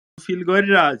Feel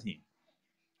गरिरहेको थिएँ।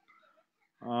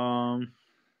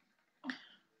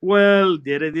 Well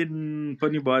धेरै दिन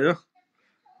पनि भयो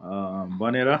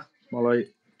भनेर मलाई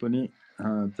पनि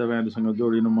तपाईँहरूसँग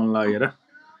जोडिनु मन लागेर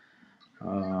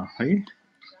है।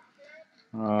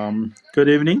 गुड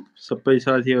इभिनिङ सबै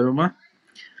साथीहरूमा।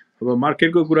 अब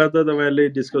मार्केटको कुरा त तपाईँहरूले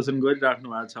डिस्कसन गरिराख्नु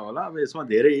भएको छ होला। अब यसमा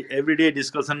धेरै एभ्रिडे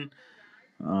डिस्कसन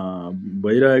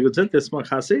भइरहेको छ, त्यसमा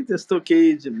खासै त्यस्तो केही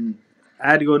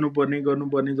एड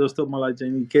गर्नुपर्ने जस्तो मलाई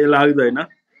चाहिँ केही लाग्दैन।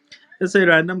 यसै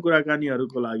ऱ्यान्डम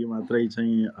कुराकानीहरूको लागि मात्रै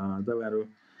चाहिँ तपाईँहरू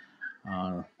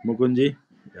मुकुन्दजी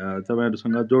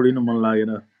तपाईँहरूसँग जोडिनु मन लागेर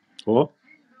हो।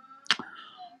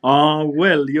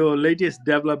 वेल यो लेटेस्ट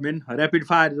डेभलपमेन्ट ऱ्यापिड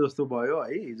फायर जस्तो भयो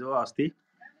है हिजो अस्ति,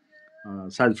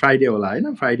 सायद फ्राइडे होला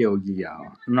होइन, फ्राइडे हो कि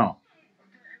न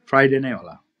फ्राइडे नै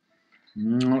होला।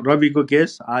 रविको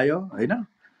केस आयो होइन,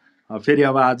 फेरि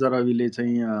अब आज रविले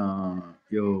चाहिँ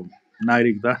यो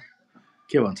नागरिकता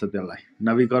के भन्छ त्यसलाई,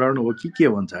 नवीकरण हो कि के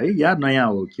भन्छ है, या नयाँ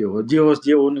हो के हो, जे होस्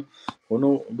जे हुनु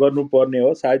गर्नुपर्ने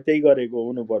हो सायद त्यही गरेको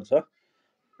हुनुपर्छ।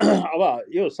 अब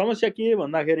यो समस्या के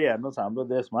भन्दाखेरि हेर्नुहोस्, हाम्रो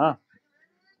देशमा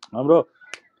हाम्रो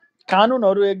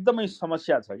कानुनहरू एकदमै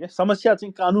समस्या छ क्या। समस्या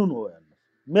चाहिँ कानुन हो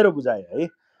हेर्नुहोस्, मेरो बुझाइ है,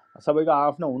 सबैको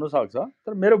आफ्नो हुनसक्छ,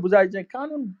 तर मेरो बुझाइ चाहिँ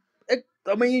कानुन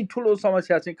एकदमै ठुलो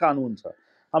समस्या चाहिँ कानुन छ।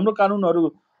 हाम्रो कानुनहरू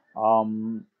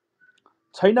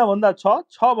छैन भन्दा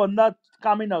छ भन्दा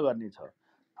कामै नगर्ने छ,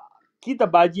 कि त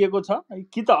बाजिएको छ है,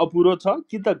 कि त अपुरो छ,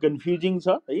 कि त कन्फ्युजिङ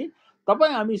छ है।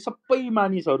 तपाईँ हामी सबै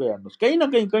मानिसहरू हेर्नुहोस्, कहीँ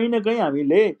न कहीँ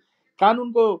हामीले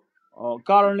कानुनको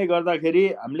कारणले गर्दाखेरि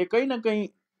हामीले कहीँ न कहीँ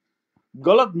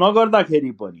गलत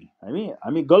नगर्दाखेरि पनि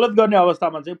हामी गलत गर्ने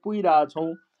अवस्थामा चाहिँ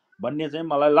पुगिरहेछौँ भन्ने चाहिँ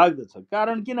मलाई लाग्दछ।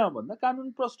 कारण किन भन्दा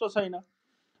कानुन प्रष्ट छैन।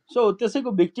 सो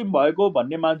त्यसैको भिक्टिम भएको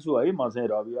भन्ने मान्छु है म चाहिँ।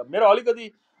 रवि मेरो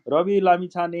अलिकति रवि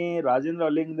लामिछाने, राजेन्द्र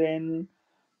लिङदेन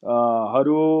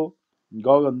हरू,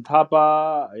 गगन थापा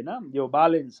होइन, यो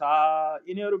बालेन शाह,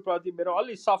 यिनीहरूप्रति मेरो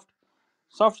अलि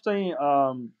सफ्ट चाहिँ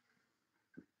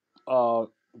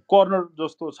कर्नर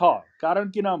जस्तो छ। कारण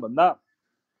किन भन्दा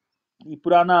यी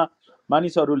पुराना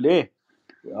मानिसहरूले,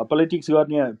 पोलिटिक्स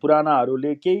गर्ने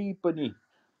पुरानाहरूले केही पनि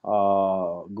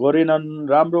गरेनन्,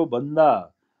 राम्रो भन्दा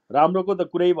राम्रोको त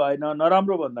कुरै भएन,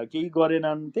 नराम्रो भन्दा केही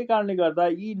गरेनन्। त्यही कारणले गर्दा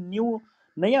यी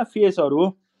नयाँ फेसहरू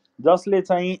जसले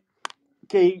चाहिँ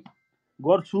केही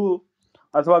गर्छु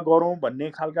अथवा गरौँ भन्ने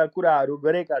खालका कुराहरू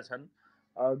गरेका छन्,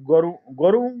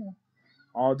 गरौँ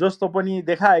जस्तो पनि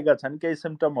देखाएका छन्, केही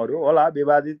सिम्टमहरू होला,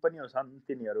 विवादित पनि छन्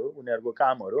तिनीहरू, उनीहरूको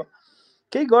कामहरू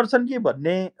केही गर्छन् कि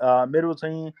भन्ने मेरो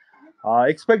चाहिँ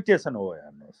एक्सपेक्टेसन हो।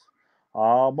 हेर्नुहोस्,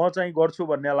 म चाहिँ गर्छु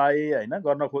भन्नेलाई होइन,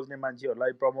 गर्न खोज्ने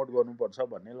मान्छेहरूलाई प्रमोट गर्नुपर्छ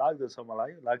भन्ने लाग्दछ,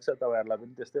 मलाई लाग्छ, तपाईँहरूलाई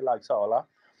पनि त्यस्तै लाग्छ होला।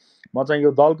 म चाहिँ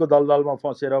यो दलको दलदलमा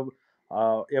फसेर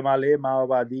एमाले,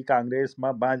 माओवादी,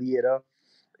 काङ्ग्रेसमा बाँधिएर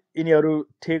यिनीहरू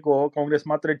ठिक हो, काङ्ग्रेस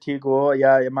मात्रै ठिक हो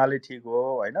या एमाले ठिक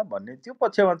हो होइन भन्ने त्यो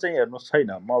पक्षमा चाहिँ हेर्नुहोस्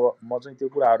छैन। म चाहिँ त्यो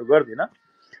कुराहरू गर्दिनँ,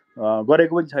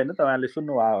 गरेको पनि छैन, तपाईँहरूले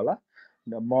सुन्नुभयो होला।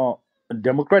 म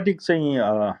डेमोक्रेटिक चाहिँ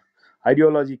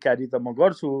आइडियोलोजी क्यारी त म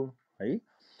गर्छु है,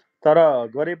 तर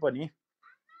गरे पनि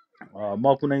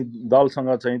म कुनै दलसँग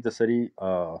चाहिँ त्यसरी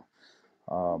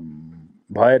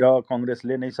भएर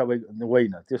काङ्ग्रेसले नै सबै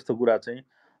होइन, त्यस्तो कुरा चाहिँ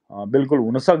बिल्कुल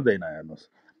हुन सक्दैन। हेर्नुहोस्,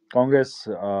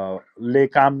 काङ्ग्रेसले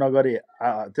काम नगरे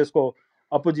त्यसको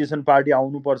अपोजिसन पार्टी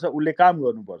आउनुपर्छ, उसले काम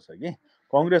गर्नुपर्छ कि।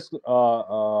 काङ्ग्रेस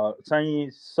चाहिँ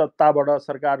सत्ताबाट,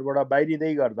 सरकारबाट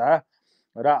बाहिरिँदै गर्दा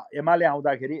र एमाले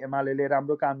आउँदाखेरि एमाले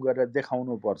राम्रो काम गरेर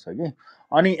देखाउनु पर्छ कि।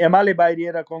 अनि एमाले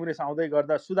बाहिरिएर काङ्ग्रेस आउँदै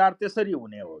गर्दा सुधार त्यसरी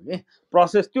हुने हो कि,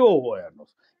 प्रोसेस त्यो हो।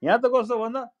 हेर्नुहोस्, यहाँ त कस्तो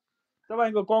भन्दा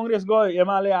तपाईँको काङ्ग्रेस गयो,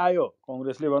 एमाले आयो,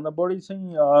 काङ्ग्रेसले भन्दा बढी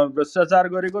चाहिँ भ्रष्टाचार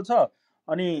गरेको छ,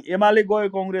 अनि एमाले गयो,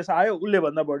 काङ्ग्रेस आयो, उसले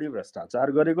भन्दा बढी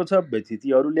भ्रष्टाचार गरेको छ,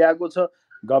 व्यतिथिहरू ल्याएको छ।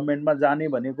 गभर्मेन्टमा जाने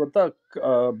भनेको त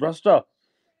भ्रष्ट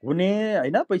हुने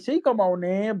होइन, पैसै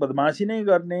कमाउने, बदमासी नै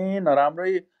गर्ने,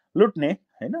 नराम्रै लुट्ने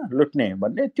होइन, लुट्ने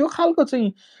भन्ने त्यो खालको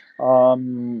चाहिँ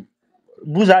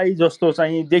बुझाइ जस्तो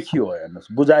चाहिँ देखियो। हेर्नुहोस्,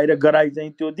 बुझाइ र गराइ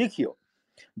चाहिँ त्यो देखियो,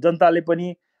 जनताले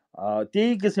पनि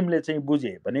त्यही किसिमले चाहिँ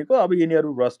बुझे भनेको अब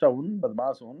यिनीहरू भ्रष्ट हुन्,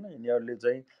 बदमास हुन्, यिनीहरूले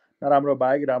चाहिँ नराम्रो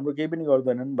बाहेक राम्रो केही पनि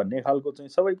गर्दैनन् भन्ने खालको चाहिँ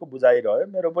सबैको बुझाइ रह्यो।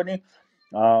 मेरो पनि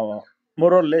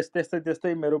मोरलेस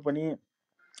त्यस्तै मेरो पनि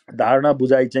धारणा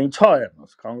बुझाइ चाहिँ छ।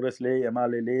 हेर्नुहोस्, काङ्ग्रेसले,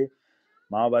 एमाले,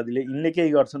 माओवादीले यिनले केही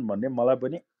गर्छन् भन्ने मलाई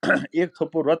पनि एक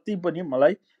थोपो रत्ती पनि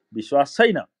मलाई विश्वास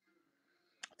छैन।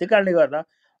 त्यही कारणले गर्दा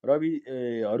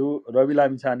रवि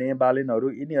लामिछाने, बालेनहरू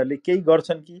यिनीहरूले केही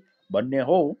गर्छन् कि भन्ने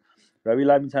हो। रवि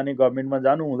लामिछाने गभर्मेन्टमा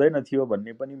जानु हुँदैन थियो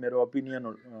भन्ने पनि मेरो ओपिनियन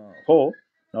हो,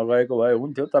 नगएको भए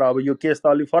हुन्थ्यो। तर अब यो केस त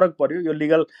अलिक फरक पर्यो, यो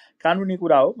लिगल कानुनी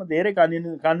कुरा हो। म धेरै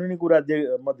कानुनी कुरा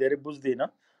म धेरै बुझ्दिनँ,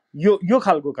 यो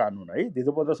खालको कानुन है,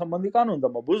 धितोपत्र सम्बन्धी कानुन त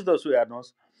म बुझ्दछु,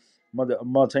 हेर्नुहोस्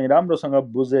म चाहिँ राम्रोसँग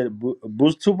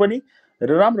बुझ्छु पनि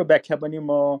र राम्रो व्याख्या पनि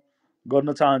म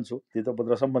गर्न चाहन्छु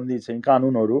धितोपत्र सम्बन्धी चाहिँ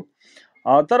कानुनहरू।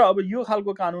 तर अब यो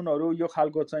खालको कानुनहरू, यो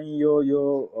खालको चाहिँ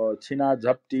यो छिना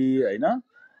झप्टी होइन,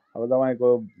 अब तपाईँको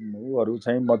उहरू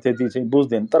चाहिँ म त्यति चाहिँ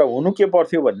बुझ्दैन। तर हुनु के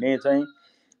पर्थ्यो भन्ने चाहिँ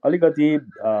अलिकति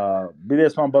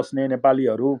विदेशमा बस्ने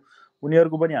नेपालीहरू,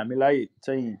 उनीहरूको पनि हामीलाई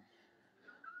चाहिँ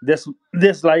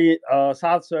देशलाई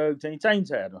साथ सहयोग चाहिँ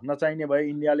चाहिन्छ। हेर्नु, नचाहिने भए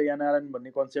इन्डियाले एनआरएन भन्ने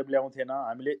कन्सेप्ट ल्याउँथेन,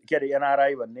 हामीले के अरे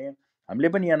एनआरआई भन्ने, हामीले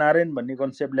पनि एनआरएन भन्ने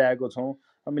कन्सेप्ट ल्याएको छौँ।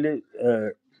 हामीले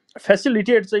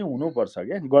फेसिलिटेट चाहिँ हुनुपर्छ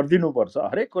क्या, गरिदिनुपर्छ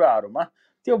हरेक कुराहरूमा।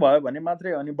 त्यो भयो भने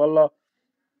मात्रै अनि बल्ल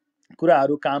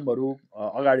कुराहरू कामहरू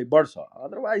अगाडि बढ्छ।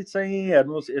 अदरवाइज चाहिँ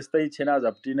हेर्नुहोस् यस्तै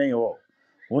छेनाझप्टी नै हो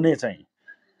हुने चाहिँ।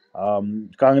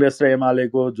 काङ्ग्रेस र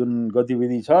एमालेको जुन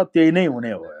गतिविधि छ त्यही नै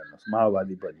हुने हो। हेर्नुहोस्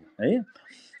माओवादी पनि है।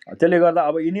 त्यसले गर्दा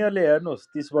अब यिनीहरूले हेर्नुहोस्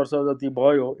 30 वर्ष जति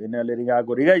भयो यिनीहरूले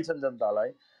रिगाएको रिगाइ छन् जनतालाई।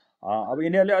 अब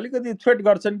यिनीहरूले अलिकति थ्रेट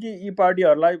गर्छन् कि यी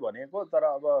पार्टीहरूलाई भनेको, तर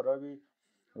अब रवि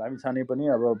लामिछाने पनि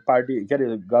अब पार्टी के अरे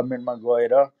गभर्मेन्टमा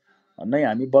गएर नै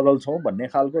हामी बदल्छौँ भन्ने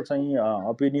खालको चाहिँ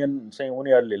ओपिनियन चाहिँ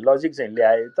उनीहरूले लजिक चाहिँ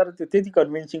ल्याए, तर त्यो त्यति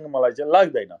कन्भिन्सिङ मलाई चाहिँ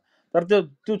लाग्दैन। तर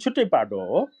त्यो छुट्टै पाटो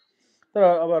हो। तर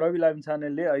अब रवि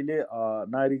लामिछानेले अहिले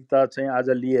नागरिकता चाहिँ आज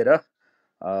लिएर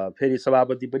फेरि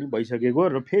सभापति पनि भइसकेको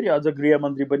र फेरि अझ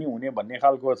गृहमन्त्री पनि हुने भन्ने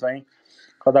खालको चाहिँ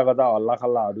कता कता हल्ला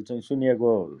खल्लाहरू चाहिँ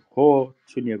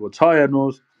सुनिएको छ।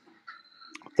 हेर्नुहोस्,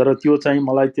 तर त्यो चाहिँ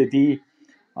मलाई त्यति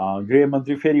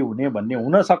गृहमन्त्री फेरि हुने भन्ने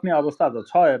हुन सक्ने अवस्था त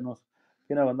छ। हेर्नुहोस्,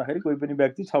 किन भन्दाखेरि कोही पनि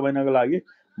व्यक्ति 6 महिनाको लागि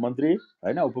मन्त्री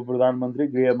होइन, उप प्रधानमन्त्री,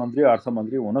 गृहमन्त्री,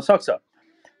 अर्थमन्त्री हुन सक्छ।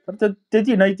 तर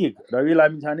त्यति नैतिक रवि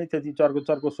लामिछाने त्यति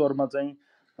चर्को स्वरमा चाहिँ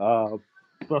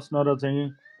प्रश्न र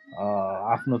चाहिँ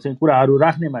आफ्नो चाहिँ कुराहरू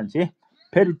राख्ने मान्छे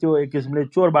फेरि त्यो एक किसिमले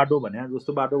चोर बाटो भने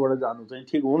जस्तो बाटोबाट जानु चाहिँ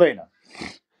ठिक हुँदैन।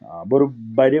 बरु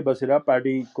बाहिरै बसेर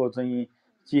पार्टीको चाहिँ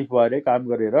चिफ भएर काम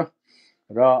गरेर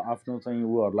र आफ्नो चाहिँ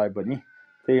उहरूलाई पनि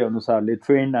त्यही अनुसारले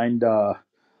ट्रेन एन्ड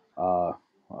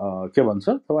के भन्छ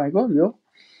तपाईँको यो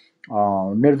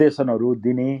निर्देशनहरू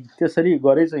दिने, त्यसरी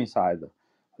गरे चाहिँ सायद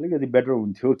अलिकति बेटर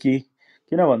हुन्थ्यो कि।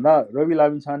 किन भन्दा रवि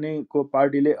लामिछानेको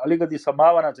पार्टीले अलिकति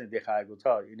सम्भावना चाहिँ देखाएको छ।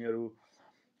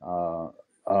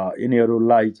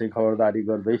 यिनीहरूलाई चाहिँ खबरदारी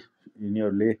गर्दै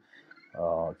यिनीहरूले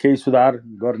केही सुधार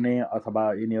गर्ने अथवा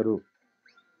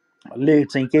यिनीहरूले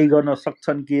चाहिँ केही गर्न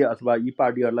सक्छन् कि अथवा यी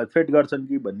पार्टीहरूलाई थ्रेट गर्छन्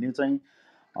कि भन्ने चाहिँ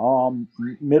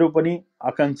मेरो पनि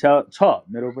आकाङ्क्षा छ,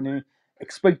 मेरो पनि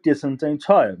एक्सपेक्टेसन चाहिँ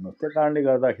छ। हेर्नु, त्यो कारणले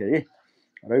गर्दाखेरि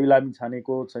रवि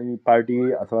लामिछानेको चाहिँ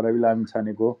पार्टी अथवा रवि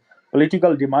लामिछानेको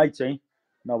पोलिटिकल डिमाइज चाहिँ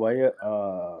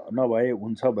नभए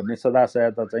हुन्छ भन्ने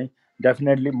सदाशयता चाहिँ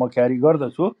डेफिनेटली म क्यारी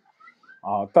गर्दछु।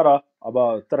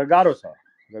 तर गाह्रो छ,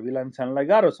 रवि लामिछानेलाई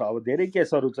गाह्रो छ। अब धेरै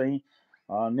केसहरू चाहिँ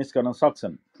निस्कन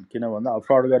सक्छन्, किन भन्दा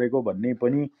फ्रड गरेको भन्ने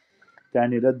पनि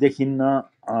त्यहाँनिर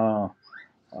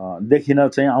देखिन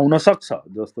चाहिँ आउन सक्छ,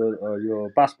 जस्तो यो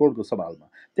पासपोर्टको सवालमा।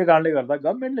 त्यो कारणले गर्दा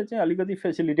गभर्मेन्टले चाहिँ अलिकति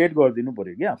फेसिलिटेट गरिदिनु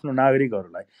पऱ्यो कि आफ्नो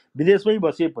नागरिकहरूलाई। विदेशमै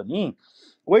बसे पनि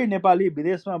कोही नेपाली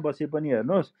विदेशमा बसे पनि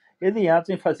हेर्नुहोस्, यदि यहाँ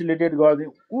चाहिँ फेसिलिटेट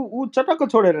गरिदिनु, ऊ चटक्क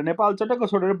छोडेर नेपाल चटक्क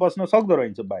छोडेर बस्न सक्दो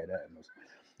रहेछ बाहिर। हेर्नुहोस्,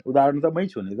 उदाहरण त मै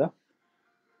छु नि त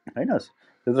होइन।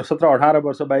 त्यत्रो 17-18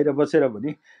 वर्ष बाहिर बसेर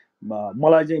पनि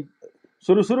मलाई चाहिँ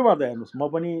सुरुमा त हेर्नुहोस् म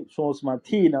पनि सोचमा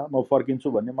थिइनँ म फर्किन्छु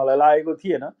भन्ने मलाई लागेको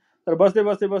थिएन। तर बस्दै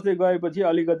गएपछि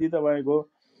अलिकति तपाईँको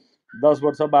 10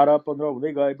 वर्ष 12-15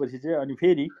 हुँदै गएपछि चाहिँ अनि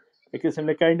फेरि एक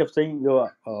किसिमले काइन्ड अफ चाहिँ यो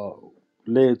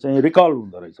ले चाहिँ रिकल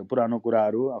हुँदो रहेछ पुरानो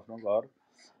कुराहरू, आफ्नो घर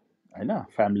होइन,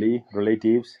 फ्यामिली,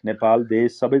 रिलेटिभ्स, नेपाल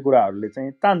देश, सबै कुराहरूले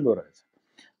चाहिँ तान्दो रहेछ।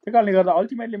 त्यो कारणले गर्दा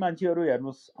अल्टिमेटली मान्छेहरू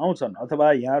हेर्नुहोस् आउँछन्,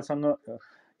 अथवा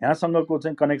यहाँसँगको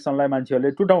चाहिँ कनेक्सनलाई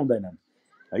मान्छेहरूले टुटाउँदैनन्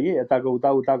है, यताको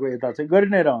उताको यता चाहिँ गरि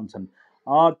नै रहन्छन्।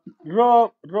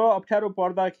 र अप्ठ्यारो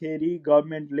पर्दाखेरि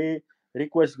गभर्मेन्टले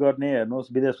रिक्वेस्ट गर्ने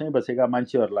हेर्नुहोस् विदेशमै बसेका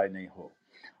मान्छेहरूलाई नै हो।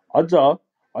 अझ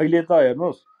अहिले त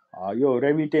हेर्नुहोस् यो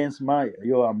रेमिटेन्समा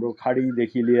यो हाम्रो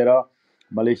खाडीदेखि लिएर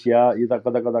मलेसिया यता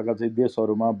कताका चाहिँ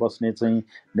देशहरूमा बस्ने चाहिँ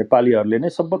नेपालीहरूले नै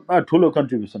सबभन्दा ठुलो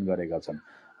कन्ट्रिब्युसन गरेका छन्।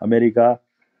 अमेरिका,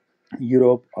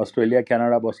 युरोप, अस्ट्रेलिया,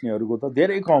 क्यानाडा बस्नेहरूको त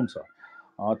धेरै कम छ।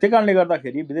 त्यो कारणले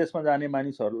गर्दाखेरि विदेशमा जाने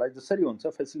मानिसहरूलाई जसरी हुन्छ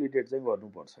फेसिलिटेट चाहिँ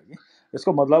गर्नुपर्छ कि।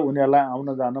 यसको मतलब उनीहरूलाई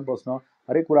आउन जान बस्न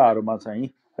हरेक कुराहरूमा चाहिँ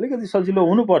अलिकति सजिलो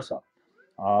हुनुपर्छ।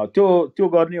 त्यो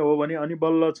गर्ने हो भने अनि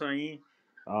बल्ल चाहिँ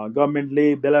गभर्मेन्टले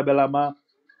बेला बेलामा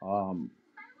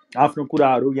आफ्नो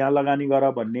कुराहरू यहाँ लगानी गर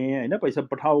भन्ने होइन, पैसा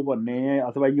पठाऊ भन्ने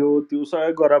अथवा यो त्यो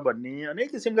सहयोग गर भन्ने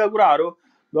अनेक किसिमका कुराहरू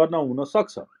गर्न हुन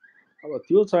सक्छ। अब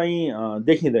त्यो चाहिँ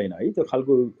देखिँदैन है, त्यो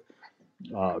खालको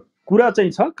कुरा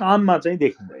चाहिँ छ, काममा चाहिँ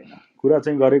देखिँदैन। कुरा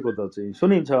चाहिँ गरेको त चाहिँ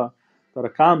सुनिन्छ, तर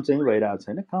काम चाहिँ भइरहेको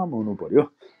छैन। काम हुनु पर्यो,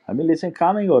 हामीले चाहिँ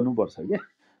कामै गर्नुपर्छ के।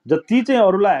 जति चाहिँ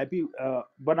अरूलाई ह्याप्पी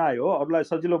बनायो, अरूलाई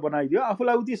सजिलो बनाइदियो,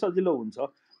 आफूलाई उति सजिलो हुन्छ,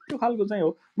 त्यो खालको चाहिँ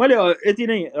हो। मैले यति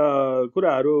नै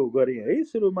कुराहरू गरेँ है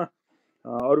सुरुमा।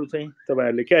 अरू चाहिँ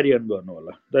तपाईँहरूले क्यारी अन गर्नु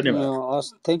होला।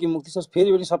 धन्यवाद। थ्याङ्क यू मुक्ति सर।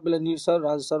 फेरि पनि सबैलाई निर सर,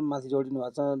 राजु सर माथि जोडिनु भएको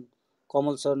छ,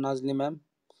 कमल सर, नाजली म्याम,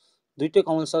 दुइटै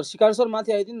कमल सर, शिकार सर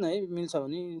माथि आइदिनु न है, मिल्छ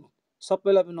भने।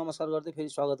 सबैलाई पनि नमस्कार गर्दै फेरि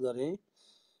स्वागत गरेँ है।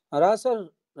 राज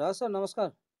सर नमस्कार।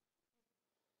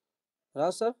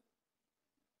 राज सर।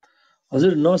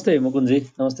 हजुर नमस्ते मुकुन्दजी,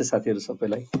 नमस्ते साथीहरू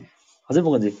सबैलाई। हजुर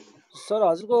मुकुन्दजी। सर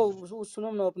हजुरको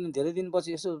सुनौँ न, पनि धेरै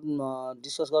दिनपछि यसो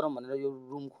डिस्कस गरौँ भनेर यो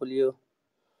रुम खोलियो।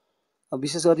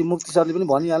 विशेष गरी मुक्ति सरले पनि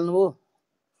भनिहाल्नुभयो,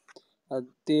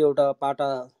 त्यो एउटा पाटा।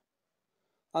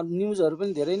 अब न्युजहरू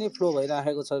पनि धेरै नै फ्लो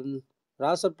भइराखेको छ।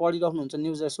 राज सर पढिराख्नुहुन्छ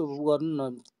न्युज, यसो गर्नु न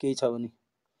केही छ भने।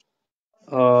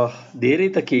 धेरै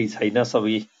त केही छैन,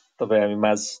 सबै तपाईँ हामी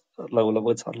माझ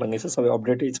लगभग छर्लङ्गै छ, सबै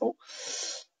अपडेटै छौँ।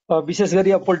 विशेष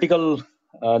गरी अब पोलिटिकल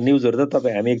न्युजहरू त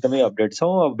तपाईँ हामी एकदमै अपडेट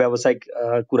छौँ। अब व्यावसायिक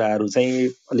कुराहरू चाहिँ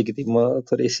अलिकति म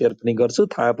थोरै सेयर पनि गर्छु,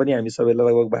 थाहा पनि हामी सबैलाई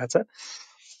लगभग भएको छ।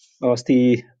 अस्ति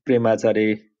प्रेम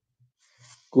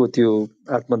आचार्यको त्यो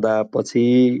आत्मदाहपछि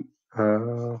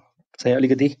चाहिँ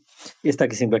अलिकति यस्ता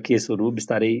किसिमका केसहरू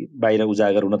बिस्तारै बाहिर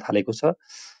उजागर हुन थालेको छ।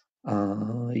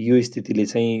 यो स्थितिले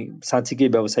चाहिँ साँच्चीकै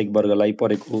व्यावसायिक वर्गलाई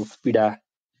परेको पीडा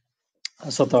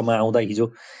सतहमा आउँदा हिजो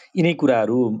यिनै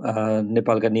कुराहरू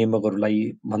नेपालका नियामकहरूलाई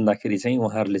भन्दाखेरि चाहिँ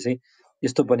उहाँहरूले चाहिँ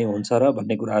यस्तो पनि हुन्छ र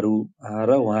भन्ने कुराहरू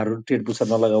र उहाँहरू टेडपुछर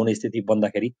नलगाउने स्थिति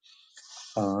बन्दाखेरि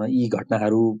यी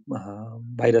घटनाहरू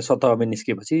बाहिर सतहमा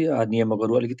निस्केपछि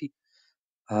नियामकहरू अलिकति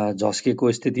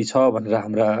झस्केको स्थिति छ भनेर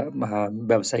हाम्रा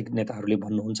व्यावसायिक नेताहरूले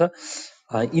भन्नुहुन्छ।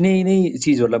 यिनै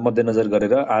चिजहरूलाई मध्यनजर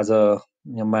गरेर आज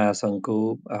महासङ्घको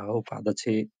उपाध्यक्ष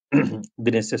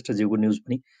दिनेश श्रेष्ठज्यूको न्युज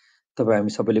पनि तपाईँ हामी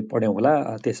सबैले पढ्यौँ होला।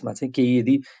 त्यसमा चाहिँ केही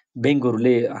यदि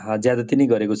ब्याङ्कहरूले ज्यादती नै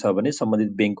गरेको छ भने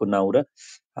सम्बन्धित ब्याङ्कको नाउँ र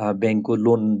ब्याङ्कको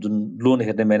लोन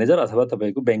हेर्ने म्यानेजर अथवा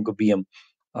तपाईँको ब्याङ्कको बिएम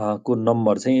को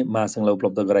नम्बर चाहिँ महासङ्घलाई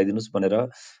उपलब्ध गराइदिनुहोस् भनेर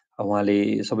उहाँले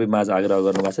सबै माझ आग्रह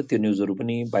गर्नुभएको छ। त्यो न्युजहरू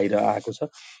पनि बाहिर आएको छ।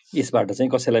 यसबाट चाहिँ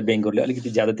कसैलाई ब्याङ्कहरूले अलिकति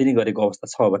ज्यादती नै गरेको अवस्था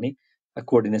छ भने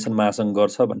कोअर्डिनेसन महासङ्घ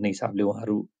गर्छ भन्ने हिसाबले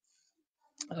उहाँहरू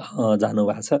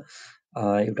जानुभएको छ।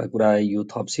 एउटा कुरा यो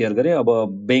थप सेयर गरेँ। अब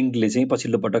ब्याङ्कले चाहिँ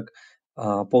पछिल्लो पटक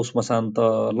पौष मसान्त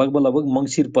लगभग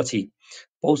मङ्सिरपछि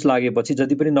पौष लागेपछि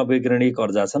जति पनि नवीकरणीय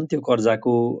कर्जा छन् त्यो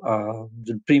कर्जाको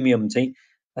जुन प्रिमियम चाहिँ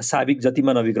साबिक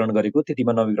जतिमा नवीकरण गरेको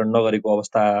त्यतिमा नवीकरण नगरेको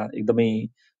अवस्था एकदमै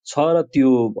छ र त्यो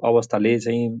अवस्थाले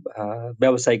चाहिँ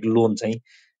व्यावसायिक लोन चाहिँ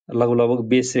लगभग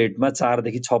बेस रेटमा 4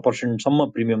 देखि 6% सम्म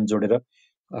प्रिमियम जोडेर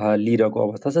लिइरहेको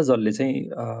अवस्था छ,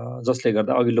 जसले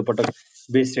गर्दा अघिल्लो पटक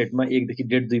बेस रेटमा 1 देखि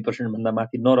 1.5-2% भन्दा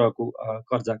माथि नरहेको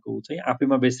कर्जाको चाहिँ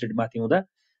आफैमा बेस रेट माथि हुँदा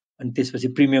अनि त्यसपछि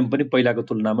प्रिमियम पनि पहिलाको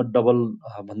तुलनामा डबल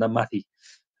भन्दा माथि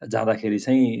जाँदाखेरि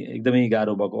चाहिँ एकदमै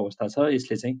गाह्रो भएको अवस्था छ।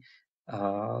 यसले चाहिँ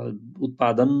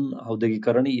उत्पादन,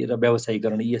 औद्योगिकरण र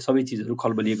व्यावसायिकरण यी सबै चिजहरू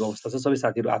खलबलिएको अवस्था छ। सबै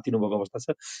साथीहरू आत्तिनु भएको अवस्था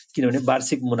छ, किनभने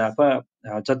वार्षिक मुनाफा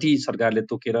जति सरकारले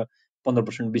तोकेर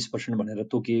 15% 20% भनेर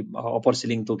तोके, अप्पर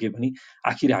सिलिङ तोके भने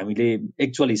आखिर हामीले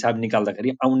एक्चुअल हिसाब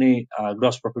निकाल्दाखेरि आउने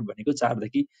ग्रस प्रफिट भनेको 4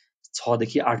 देखि 6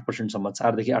 देखि 8% सम्म,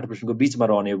 4 देखि 8% को बीचमा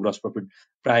रहने ग्रस प्रफिट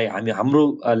प्राय हाम्रो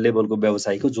लेभलको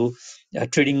व्यवसायीको जो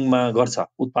ट्रेडिङमा गर्छ।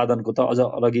 उत्पादनको त अझ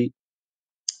अलगै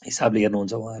हिसाबले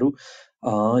हेर्नुहुन्छ उहाँहरू।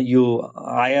 यो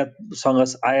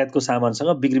आयातको सामानसँग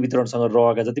बिक्री वितरणसँग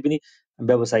रहेका जति पनि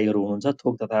व्यवसायीहरू हुनुहुन्छ,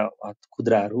 थोक तथा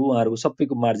खुद्राहरू, उहाँहरूको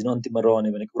सबैको मार्जिन अन्तिममा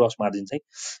रहने भनेको ग्रस मार्जिन चाहिँ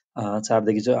 4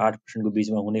 देखि 8% को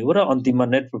बीचमा हुने हो र अन्तिममा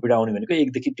नेट प्रफिट आउने भनेको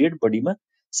 1 देखि 1.5 बढीमा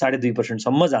 2.5%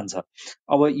 सम्म जान्छ।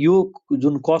 अब यो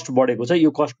जुन कस्ट बढेको छ,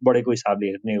 यो कस्ट बढेको हिसाबले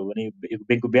हेर्ने हो भने,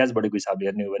 ब्याङ्कको ब्याज बढेको हिसाबले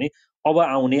हेर्ने हो भने अब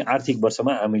आउने आर्थिक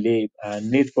वर्षमा हामीले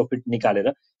नेट प्रफिट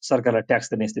निकालेर सरकारलाई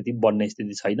ट्याक्स दिने स्थिति बन्ने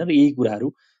स्थिति छैन र यही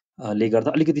कुराहरूले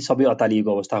गर्दा अलिकति सबै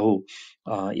अतालिएको अवस्था हो।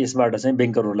 यसबाट चाहिँ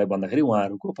ब्याङ्करहरूलाई भन्दाखेरि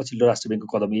उहाँहरूको पछिल्लो राष्ट्र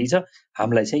ब्याङ्कको कदम यही छ,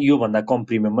 हामीलाई चाहिँ योभन्दा कम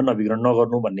प्रिमियममा नवीकरण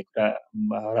नगर्नु भन्ने कुरा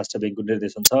राष्ट्र ब्याङ्कको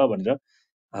निर्देशन छ भनेर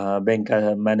ब्याङ्कका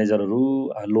म्यानेजरहरू,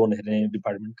 लोन हेर्ने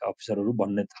डिपार्टमेन्टका अफिसरहरू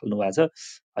भन्ने थाल्नु भएको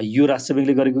छ। यो राष्ट्र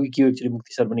ब्याङ्कले गरेको कि के हो, एक्चुअली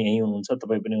मुक्ति सर पनि यहीँ हुनुहुन्छ,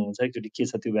 तपाईँ पनि हुनुहुन्छ, एक्चुअली के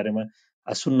छ त्यो बारेमा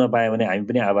सुन्न पायो भने हामी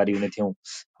पनि आभारी हुने थियौँ।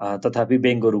 तथापि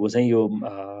ब्याङ्कहरूको चाहिँ यो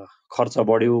खर्च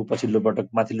बढ्यो, पछिल्लो पटक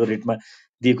माथिल्लो रेटमा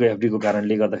दिएको एफडीको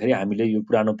कारणले गर्दाखेरि हामीले यो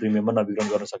पुरानो प्रिमियममा नवीकरण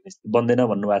गर्न सक्ने स्थिति बन्दैन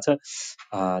भन्नुभएको छ।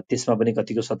 त्यसमा पनि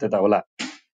कतिको सत्यता होला।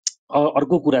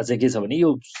 अर्को कुरा चाहिँ के छ भने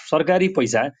यो सरकारी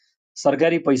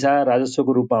पैसा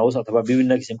राजस्वको रूपमा होस् अथवा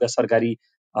विभिन्न किसिमका सरकारी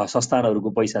संस्थानहरूको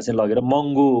पैसा चाहिँ लगेर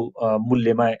महँगो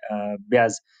मूल्यमा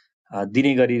ब्याज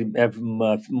दिने गरी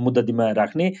मुद्दतीमा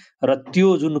राख्ने र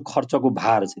त्यो जुन खर्चको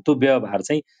भार चाहिँ, त्यो व्यवहार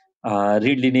चाहिँ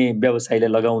ऋण लिने व्यवसायलाई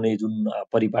लगाउने जुन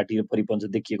परिपाटी र परिपन्च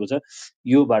देखिएको छ,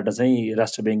 योबाट चाहिँ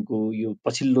राष्ट्र ब्याङ्कको यो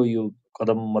पछिल्लो यो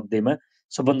कदम मध्येमा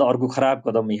सबभन्दा अर्को खराब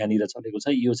कदम यहाँनिर चलेको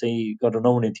छ। यो चाहिँ गर्न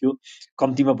नहुने थियो।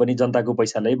 कम्तीमा पनि जनताको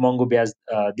पैसालाई महँगो ब्याज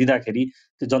दिँदाखेरि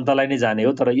त्यो जनतालाई नै जाने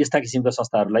हो, तर यस्ता किसिमका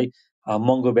संस्थाहरूलाई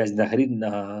महँगो ब्याज दिँदाखेरि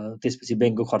त्यसपछि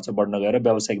ब्याङ्कको खर्च बढ्न गएर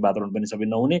व्यावसायिक वातावरण पनि सबै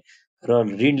नहुने र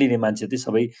ऋण लिने मान्छे चाहिँ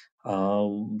सबै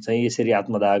चाहिँ यसरी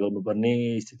आत्मदाह गर्नुपर्ने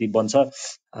स्थिति बन्छ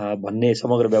भन्ने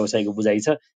समग्र व्यवसायको बुझाइ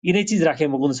छ। यिनै चिज राखे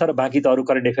मुकुन्द सर, बाँकी त अरू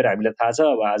करेन्ट एफेयर हामीलाई थाहा छ।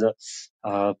 अब आज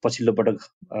पछिल्लो पटक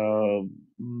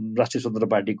राष्ट्रिय स्वतन्त्र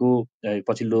पार्टीको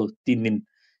पछिल्लो 3 दिन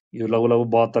यो लगभग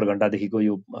 72 घण्टादेखिको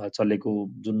यो चलेको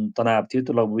जुन तनाव थियो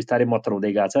त्यो लगभग बिस्तारै मत्तर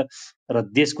हुँदै गएको छ र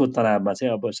देशको तनावमा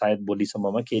चाहिँ अब सायद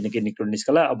भोलिसम्ममा केही न केही निक्लो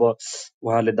निस्कला। अब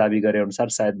उहाँले दाबी गरे अनुसार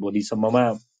सायद भोलिसम्ममा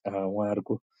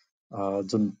उहाँहरूको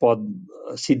जुन पद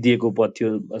सिद्धिएको पद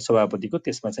थियो सभापतिको,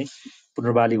 त्यसमा चाहिँ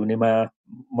पुनर्बहाली हुनेमा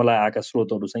मलाई आएका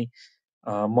स्रोतहरू चाहिँ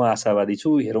म आशावादी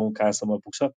छु। हेरौँ कहाँसम्म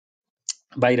पुग्छ।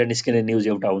 बाहिर निस्किने न्युज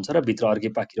एउटा हुन्छ र भित्र अर्कै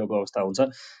पाकिरहेको अवस्था हुन्छ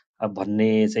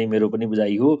भन्ने चाहिँ मेरो पनि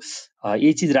बुझाइ हो।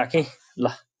 यही चिज राखेँ। ल,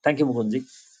 थ्याङ्क यू मुकुन्दजी,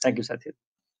 थ्याङ्क यू साथीहरू।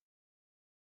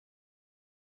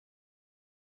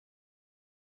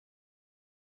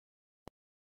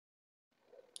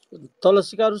 तल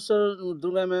सिकारु sir,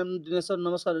 Durga ma'am, Dinesh sir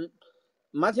नमस्कार।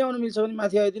 माथि आउन मिल्छ भने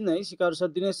माथि आइदिनु है। सिकारु sir,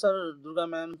 Dinesh sir, Durga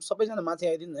ma'am सबैजना माथि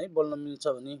आइदिनु है, बोल्न मिल्छ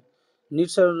भने। निर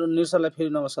सरलाई फेरि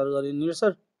नमस्कार गरेँ। निर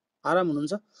सर आराम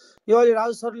हुनुहुन्छ? यो अहिले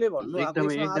राजु सरले भन्नु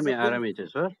भएको एकदमै आरामै छ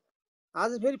सर।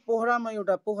 आज फेरि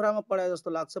पोखरामा पढाए जस्तो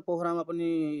लाग्छ। पोखरामा पनि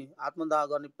आत्मदाह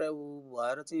गर्ने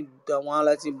भएर चाहिँ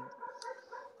उहाँलाई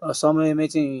चाहिँ समयमै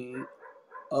चाहिँ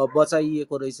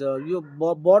बचाइएको रहेछ। यो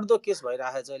बढ्दो केस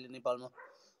भइरहेको छ अहिले नेपालमा।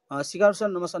 सिकार सर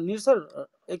नमस्कार। निर सर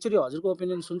एकचोटि हजुरको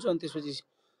ओपिनियन सुन्छु अनि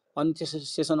त्यसपछि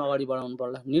सेसन अगाडि बढाउनु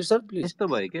पर्ला। निर सर प्लिज। यस्तो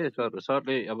भयो के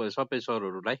सरले अब सबै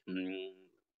सरहरूलाई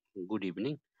गुड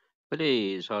इभिनिङ।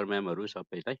 मैले सर म्यामहरू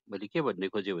सबैलाई मैले के भन्ने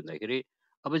खोजेँ भन्दाखेरि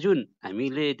अब जुन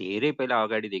हामीले धेरै पहिला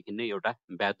अगाडिदेखि नै एउटा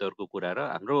ब्याज दरको कुरा र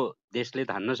हाम्रो देशले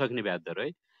धान्न सक्ने ब्याज दर है,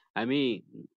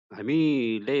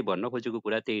 हामीले भन्न खोजेको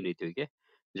कुरा त्यही नै थियो के।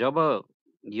 जब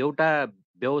एउटा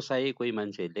व्यवसाय कोही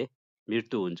मान्छेले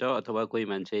मृत्यु हुन्छ अथवा कोही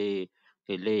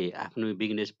मान्छेले आफ्नो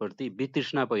बिजनेसप्रति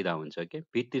वितृष्णा पैदा हुन्छ के,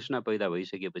 वितृष्णा पैदा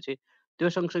भइसकेपछि त्यो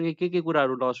सँगसँगै के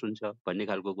कुराहरू लस हुन्छ भन्ने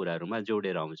खालको कुराहरूमा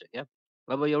जोडेर आउँछ क्या।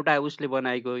 अब एउटा उसले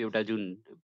बनाएको एउटा जुन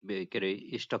के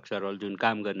अरे स्ट्रक्चरल जुन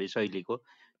काम गर्ने शैलीको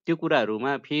त्यो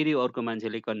कुराहरूमा फेरि अर्को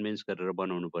मान्छेले कन्भिन्स गरेर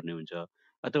बनाउनु पर्ने हुन्छ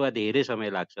अथवा धेरै समय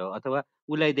लाग्छ अथवा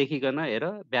उसलाई देखिकन हेर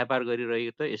व्यापार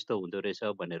गरिरहेको त यस्तो हुँदो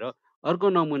रहेछ भनेर अर्को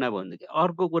नमुना भन्दा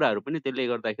अर्को कुराहरू पनि त्यसले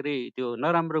गर्दाखेरि त्यो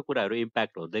नराम्रो कुराहरू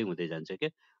इम्प्याक्ट हुँदै जान्छ क्या।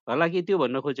 हालाकि त्यो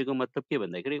भन्न खोजेको मतलब के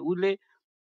भन्दाखेरि उसले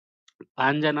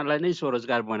 5 जनालाई नै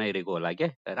स्वरोजगार बनाइरहेको होला क्या।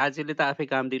 राज्यले त आफै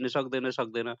काम दिन सक्दैन।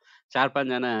 4-5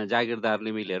 जना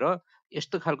जागिरदारले मिलेर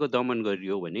यस्तो खालको दमन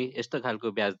गरियो भने, यस्तो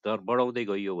खालको ब्याज दर बढाउँदै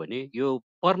गइयो भने यो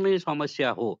पर्ने समस्या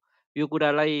हो। यो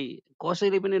कुरालाई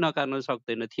कसैले पनि नकार्न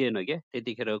सक्दैन थिएन क्या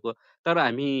त्यतिखेरको। तर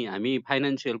हामी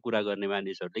फाइनान्सियल कुरा गर्ने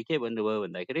मानिसहरूले के भन्नुभयो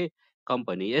भन्दाखेरि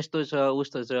कम्पनी यस्तो छ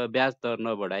उस्तो छ, ब्याज दर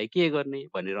नबढाए के गर्ने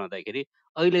भनिरहँदाखेरि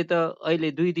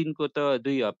अहिले 2 दिनको त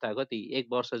 2 हप्ता कति 1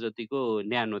 वर्ष जतिको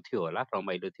न्यानो थियो होला,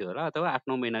 रमाइलो थियो होला अथवा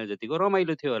 8-9 महिना जतिको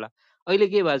रमाइलो थियो होला। अहिले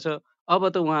के भएको छ, अब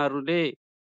त उहाँहरूले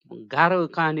गाह्रो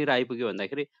कहाँनिर आइपुग्यो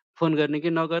भन्दाखेरि फोन गर्ने कि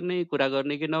नगर्ने, कुरा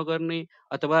गर्ने कि नगर्ने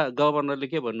अथवा गभर्नरले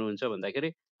के भन्नुहुन्छ भन्दाखेरि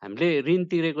हामीले ऋण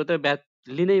तिरेको त ब्याज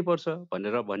लिनै पर्छ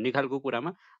भन्ने खालको कुरामा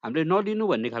हामीले नलिनु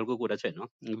भन्ने खालको कुरा छैन,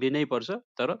 लिनै पर्छ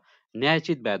तर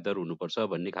न्यायोचित ब्याज दर हुनुपर्छ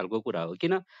भन्ने खालको कुरा हो।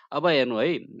 किन अब हेर्नु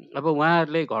है, अब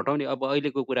उहाँहरूले घटाउने अब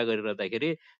अहिलेको कुरा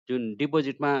गरिरहँदाखेरि जुन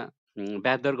डिपोजिटमा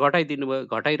ब्याज दर घटाइदिनु भयो,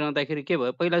 घटाइरहँदाखेरि के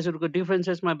भयो, पहिला सुरुको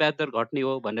डिफ्रेन्सेसमा ब्याज दर घट्ने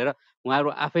हो भनेर उहाँहरू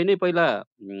आफै नै पहिला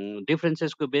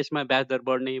डिफ्रेन्सेसको बेसमा ब्याज दर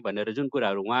बढ्ने भनेर जुन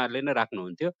कुराहरू उहाँहरूले नै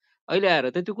राख्नुहुन्थ्यो, अहिले आएर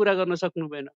त त्यो कुरा गर्न सक्नु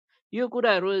भएन। यो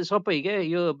कुराहरू सबै क्या,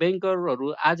 यो ब्याङ्करहरू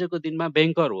आजको दिनमा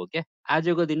ब्याङ्कर हो क्या,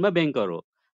 आजको दिनमा ब्याङ्कर हो।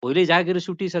 भोलि जागिर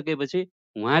सुटिसकेपछि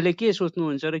उहाँले के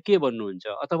सोच्नुहुन्छ र के भन्नुहुन्छ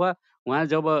अथवा उहाँ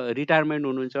जब रिटायरमेन्ट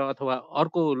हुनुहुन्छ अथवा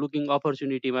अर्को लुकिङ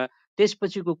अपर्च्युनिटीमा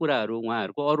त्यसपछिको कुराहरू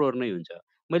उहाँहरूको अरू नै हुन्छ।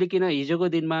 मैले किन हिजोको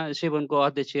दिनमा सेभनको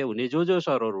अध्यक्ष हुने जो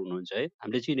सरहरू हुनुहुन्छ है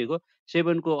हामीले चिनेको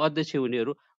सेभनको अध्यक्ष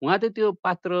हुनेहरू, उहाँ त त्यो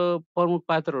प्रमुख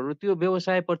पात्रहरू त्यो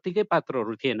व्यवसायप्रतिकै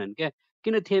पात्रहरू थिएनन् क्या।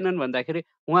 किन थिएनन् भन्दाखेरि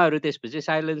उहाँहरू त्यसपछि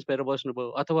साइलेन्स भएर बस्नुभयो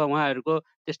अथवा उहाँहरूको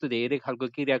त्यस्तो धेरै खालको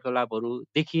क्रियाकलापहरू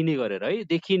देखिने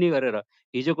गरेर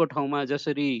हिजोको ठाउँमा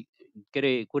जसरी के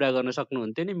अरे कुरा गर्न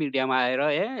सक्नुहुन्थ्यो नि मिडियामा आएर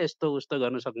यस्तो उस्तो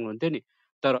गर्न सक्नुहुन्थ्यो नि,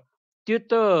 तर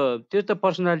त्यो त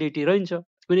पर्सनालिटी रहन्छ,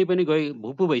 कुनै पनि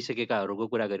भुपु भइसकेकाहरूको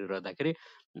कुरा गरिरहँदाखेरि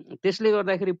त्यसले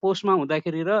गर्दाखेरि पोस्टमा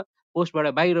हुँदाखेरि र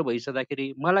पोस्टबाट बाहिर भइसक्दाखेरि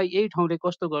मलाई यही ठाउँले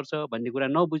कस्तो गर्छ भन्ने कुरा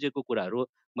नबुझेको कुराहरू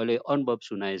मैले अनुभव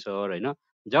सुनाएँ सर होइन।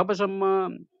 जबसम्म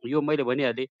यो मैले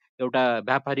भनिहालेँ एउटा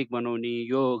व्यापारिक बनाउने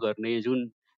यो गर्ने जुन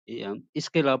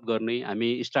स्केल अप गर्ने हामी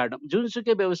स्टार्टअप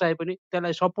जुनसुकै व्यवसाय पनि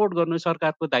त्यसलाई सपोर्ट गर्नु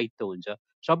सरकारको दायित्व हुन्छ।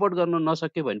 सपोर्ट गर्न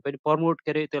नसक्यो भने पनि प्रमोट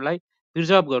के अरे त्यसलाई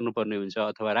प्रिजर्भ गर्नुपर्ने हुन्छ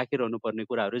अथवा राखिरहनु पर्ने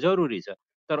कुराहरू जरुरी छ।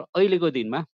 तर अहिलेको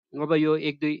दिनमा अब यो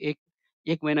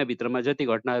एक महिनाभित्रमा जति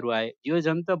घटनाहरू आए यो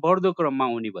झन् त बढ्दो क्रममा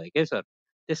आउने भयो क्या सर।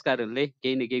 त्यस कारणले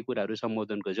केही न केही कुराहरू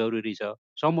सम्बोधनको जरुरी छ।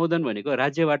 सम्बोधन भनेको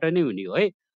राज्यबाट नै हुने हो है।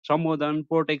 सम्बोधन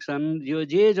प्रोटेक्सन यो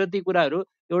जे जति कुराहरू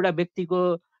एउटा व्यक्तिको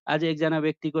आज एकजना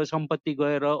व्यक्तिको सम्पत्ति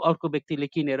गएर अर्को व्यक्तिले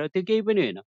किनेर त्यो केही पनि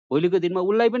होइन। भोलिको दिनमा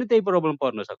उसलाई पनि त्यही प्रब्लम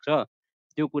पर्न सक्छ।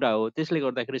 त्यो कुरा हो। त्यसले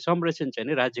गर्दाखेरि संरक्षण चाहिँ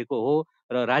नि राज्यको हो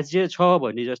र राज्य छ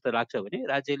भन्ने जस्तो लाग्छ भने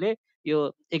राज्यले यो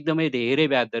एकदमै धेरै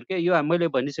ब्याज दर के यो मैले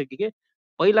भनिसकेँ कि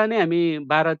पहिला नै हामी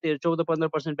 12, 13, 14,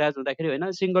 15% ब्याज हुँदाखेरि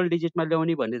होइन सिङ्गल डिजिटमा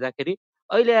ल्याउने भनिँदाखेरि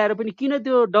अहिले आएर पनि किन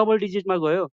त्यो डबल डिजिटमा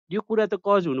गयो? यो कुरा त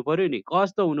कज हुनु पर्यो नि।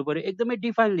 कज त हुनु पर्यो एकदमै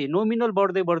डिफाइनली नोमिनल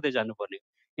बढ्दै बढ्दै जानु पर्ने।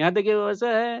 यहाँ त के भन्छ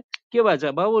के भन्छ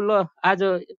बाबु ल आज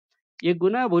 1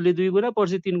 गुणा भोलि 2 गुणा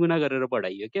पर्सि 3 गुणा गरेर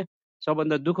बढाइयो क्या।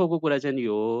 सबभन्दा दुःखको कुरा चाहिँ नि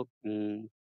यो हो।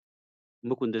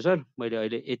 मुकुन्द सर मैले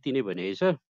अहिले यति नै भने है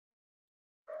सर।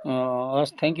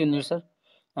 हस् थ्याङ्क यू निर सर।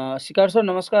 सिकार सर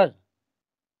नमस्कार।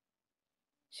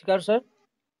 सिकार सर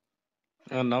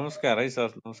नमस्कार है सर।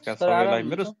 नमस्कार सर आराम सबैलाई।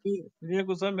 मेरो हुनुहुन्छ?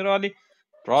 सुनेको छ मेरो अलि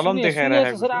प्रब्लम सुनेको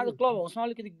देखाइरहेको छ सर। छ। आज क्लब हाउसमा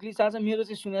अलिकति ग्लिच आज मेरो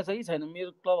चाहिँ सुनेको छ कि छैन?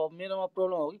 मेरोमा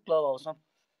प्रब्लम हो कि क्लब हाउसमा?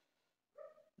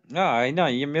 होइन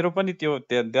यो मेरो पनि त्यो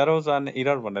देयर वाज एन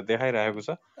एरर भनेर देखाइरहेको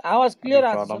छ। आवाज क्लियर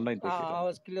आछ प्रब्लम सर। नै देखिरहेको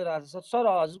आवाज क्लियर आछ सर। सर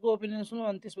हजुरको ओपिनियन सुनौँ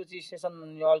अनि त्यसपछि सेसन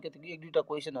अलिकति 1-2टा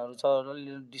क्वेसनहरू छ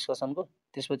डिस्कसनको,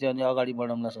 त्यसपछि अनि अगाडि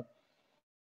बढाउँला सर।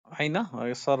 होइन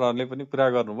सरहरूले पनि कुरा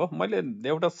गर्नुभयो। मैले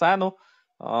एउटा सानो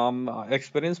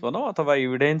एक्सपिरियन्स भनौँ अथवा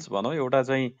इभिडेन्स भनौँ एउटा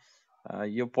चाहिँ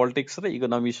यो पोलिटिक्स र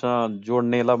इकोनोमीसँग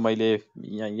जोड्नेलाई मैले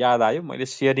यहाँ याद आयो, मैले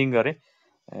सेयरिङ गरेँ।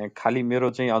 खालि मेरो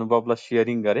चाहिँ अनुभवलाई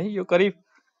सेयरिङ गरेँ। यो करिब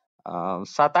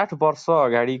 7-8 वर्ष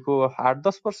अगाडिको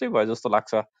 8-10 वर्षै भयो जस्तो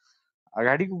लाग्छ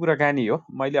अगाडिको कुराकानी हो।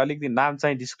 मैले अलिकति नाम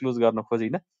चाहिँ डिस्क्लोज गर्न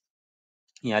खोजिनँ,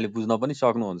 यहाँले बुझ्न पनि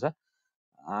सक्नुहुन्छ।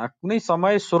 कुनै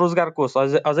समय स्वरोजगार कोष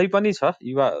अझै पनि छ,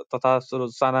 युवा तथा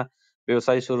साना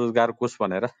व्यवसायी स्वरोजगार कोष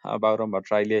भनेर बाबुराम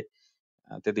भट्टराईले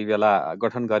त्यति बेला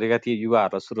गठन गरेका थिए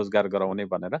युवाहरूलाई स्वरोजगार गराउने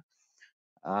भनेर।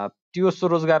 त्यो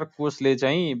स्वरोजगार कोषले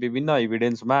चाहिँ विभिन्न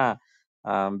इभिडेन्समा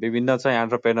विभिन्न चाहिँ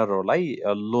एन्टरप्रेनरहरूलाई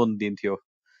लोन दिन्थ्यो।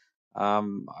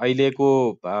 अहिलेको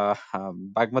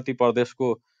बागमती प्रदेशको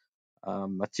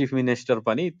चिफ मिनिस्टर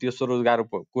पनि त्यो स्वरोजगार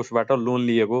कोषबाट लोन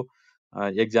लिएको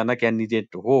एकजना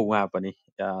क्यान्डिडेट हो। उहाँ पनि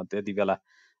त्यति बेला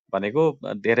भनेको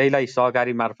धेरैलाई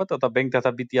सहकारी मार्फत अथवा ब्याङ्क तथा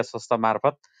वित्तीय संस्था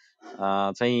मार्फत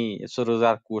चाहिँ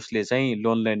स्वरोजगार कोषले चाहिँ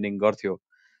लोन लेन्डिङ गर्थ्यो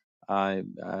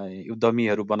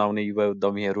उद्यमीहरू बनाउने, युवा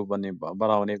उद्यमीहरू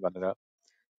बनाउने भनेर।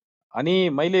 अनि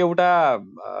मैले एउटा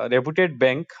रेपुटेड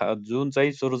ब्याङ्क जुन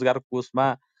चाहिँ स्वरोजगार कोषमा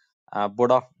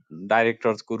बोर्ड अफ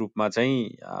डाइरेक्टर्सको रूपमा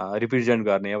चाहिँ रिप्रेजेन्ट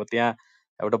गर्ने, अब त्यहाँ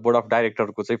एउटा बोर्ड अफ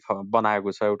डाइरेक्टरको चाहिँ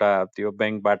बनाएको छ एउटा त्यो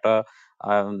ब्याङ्कबाट,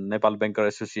 नेपाल ब्याङ्कर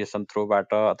एसोसिएसन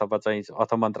थ्रुबाट अथवा चाहिँ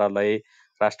अर्थ मन्त्रालय,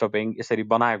 राष्ट्र ब्याङ्क यसरी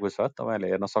बनाएको छ,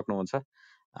 तपाईँहरूले हेर्न सक्नुहुन्छ।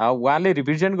 उहाँले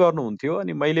रिप्रेजेन्ट गर्नुहुन्थ्यो।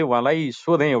 अनि मैले उहाँलाई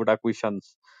सोधेँ एउटा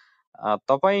क्वेसन्स,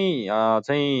 तपाईँ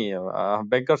चाहिँ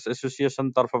ब्याङ्कर्स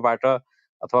एसोसिएसन तर्फबाट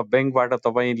अथवा ब्याङ्कबाट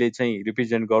तपाईँले चाहिँ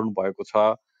रिप्रेजेन्ट गर्नुभएको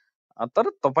छ, तर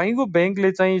तपाईँको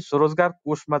ब्याङ्कले चाहिँ स्वरोजगार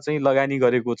कोषमा चाहिँ लगानी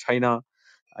गरेको छैन,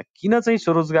 किन चाहिँ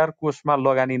स्वरोजगार कोषमा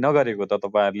लगानी नगरेको त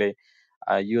तपाईँहरूले?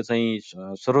 यो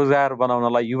चाहिँ स्वरोजगार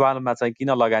बनाउनलाई युवामा चाहिँ किन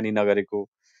लगानी नगरेको?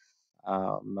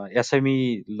 एसएमई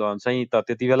लोन चाहिँ त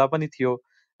त्यति बेला पनि थियो,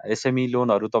 एसएमई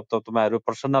लोनहरू त तपाईँहरू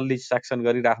पर्सनल्ली सेक्सन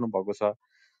गरिराख्नु भएको छ,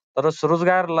 तर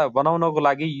स्वरोजगारलाई बनाउनको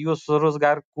लागि यो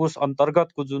स्वरोजगार कोष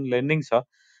अन्तर्गतको जुन लेन्डिङ छ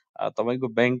तपाईँको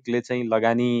ब्याङ्कले चाहिँ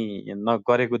लगानी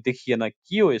नगरेको देखिएन।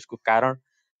 के हो यसको कारण?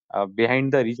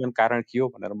 बिहाइन्ड द रिजन कारण के हो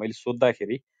भनेर मैले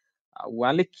सोद्धाखेरि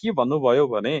उहाँले के भन्नुभयो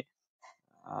भने,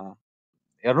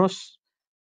 हेर्नुहोस्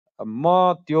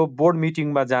म त्यो बोर्ड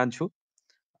मिटिङमा जान्छु,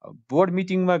 बोर्ड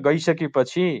मिटिङमा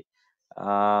गइसकेपछि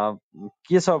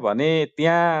के छ भने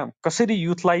त्यहाँ कसरी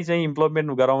युथलाई चाहिँ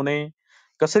इम्प्लोइमेन्ट गराउने,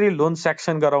 कसरी लोन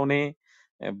सेक्सन गराउने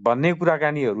भन्ने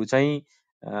कुराकानीहरू चाहिँ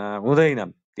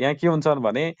हुँदैनन्। त्यहाँ के हुन्छन्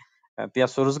भने त्यहाँ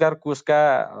स्वरोजगार कोषका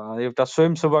एउटा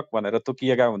स्वयंसेवक भनेर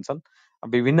तोकिएका हुन्छन्,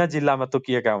 विभिन्न जिल्लामा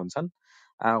तोकिएका हुन्छन्।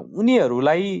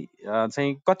 उनीहरूलाई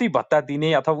चाहिँ कति भत्ता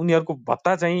दिने अथवा उनीहरूको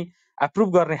भत्ता चाहिँ एप्रुभ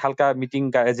गर्ने खालका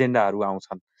मिटिङका एजेन्डाहरू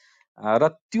आउँछन् र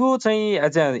त्यो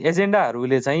चाहिँ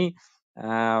एजेन्डाहरूले चाहिँ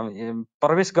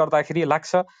प्रवेश गर्दाखेरि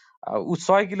लाग्छ ऊ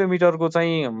 100 किलोमिटरको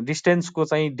चाहिँ डिस्टेन्सको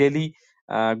चाहिँ डेली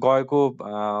गएको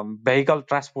भेहिकल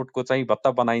ट्रान्सपोर्टको चाहिँ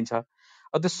भत्ता बनाइन्छ।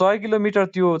 त्यो 100 किलोमिटर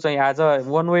त्यो चाहिँ आज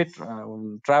वान वे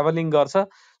ट्राभलिङ गर्छ,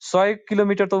 100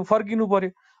 किलोमिटर त फर्किनु पर्यो।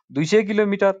 200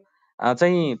 किलोमिटर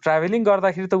चाहिँ ट्राभलिङ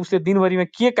गर्दाखेरि त उसले दिनभरिमा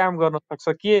के काम गर्न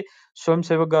सक्छ, के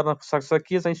स्वयंसेवक गर्न सक्छ,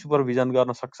 के चाहिँ सुपरभिजन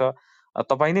गर्न सक्छ,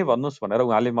 तपाईँ नै भन्नुहोस् भनेर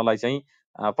उहाँले मलाई चाहिँ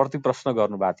प्रति प्रश्न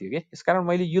गर्नुभएको थियो कि। यसकारण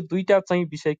मैले यो दुईटा चाहिँ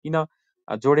विषय किन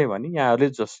जोडेँ भने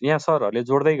यहाँ सरहरूले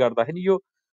जोड्दै गर्दाखेरि यो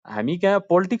हामी कहाँ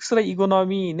पोलिटिक्स र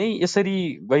इकोनोमी नै यसरी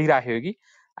गइराख्यो कि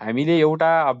हामीले एउटा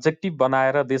अब्जेक्टिभ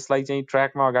बनाएर देशलाई चाहिँ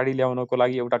ट्र्याकमा अगाडि ल्याउनको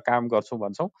लागि एउटा काम गर्छौँ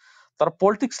भन्छौँ, तर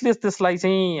पोलिटिक्सले त्यसलाई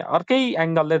चाहिँ अर्कै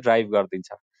एङ्गलले ड्राइभ गरिदिन्छ।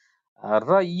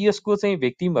 र यसको चाहिँ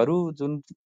भिक्टिमहरू जुन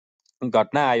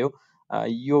घटना आयो,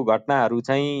 यो घटनाहरू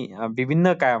चाहिँ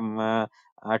विभिन्न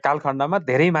कालखण्डमा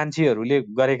धेरै मान्छेहरूले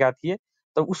गरेका थिए।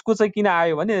 तर उसको चाहिँ किन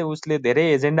आयो भने उसले धेरै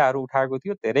एजेन्डाहरू उठाएको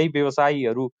थियो, धेरै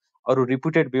व्यवसायीहरू, अरू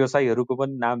रिपुटेड व्यवसायीहरूको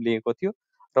पनि नाम लिएको थियो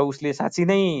र उसले साँच्ची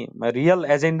नै रियल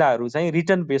एजेन्डाहरू चाहिँ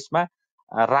रिटर्न बेसमा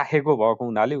राखेको भएको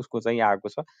हुनाले उसको चाहिँ आएको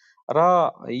छ। र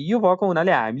यो भएको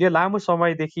हुनाले हामीले लामो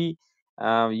समयदेखि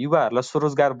युवाहरूलाई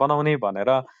स्वरोजगार बनाउने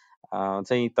भनेर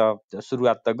चाहिँ त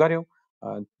सुरुवात त गर्यौँ।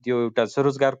 त्यो एउटा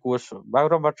स्वरोजगार कोष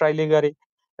बाबुराम भट्टराईले गरे।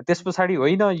 त्यस पछाडि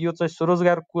होइन यो चाहिँ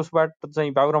स्वरोजगार कोषबाट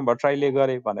चाहिँ बाबुराम भट्टराईले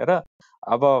गरे भनेर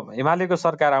अब एमालेको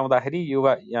सरकार आउँदाखेरि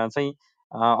युवा यहाँ चाहिँ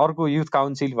अर्को युथ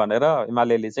काउन्सिल भनेर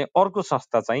एमाले चाहिँ अर्को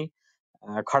संस्था चाहिँ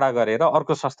खडा गरेर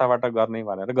अर्को संस्थाबाट गर्ने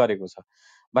भनेर गरेको छ।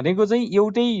 भनेको चाहिँ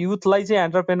एउटै युथलाई चाहिँ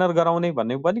एन्टरप्रेनर गराउने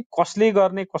भन्ने पनि कसले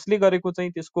गर्ने, कसले गरेको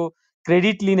चाहिँ त्यसको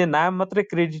क्रेडिट लिने, नाम मात्रै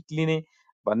क्रेडिट लिने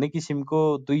भन्ने किसिमको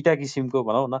दुईटा किसिमको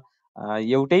भनौँ न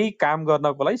एउटै काम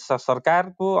गर्नको लागि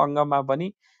सरकारको अङ्गमा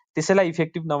पनि त्यसैलाई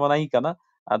इफेक्टिभ नबनाइकन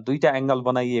दुईटा एङ्गल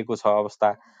बनाइएको छ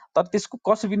अवस्था। तर त्यसको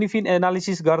कस्ट बेनिफिट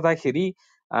एनालिसिस गर्दाखेरि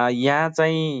यहाँ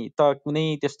चाहिँ त कुनै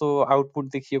त्यस्तो आउटपुट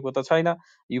देखिएको त छैन।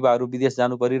 युवाहरू विदेश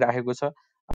जानु परिराखेको छ।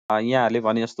 यहाँहरूले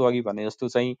भने जस्तो अघि भने जस्तो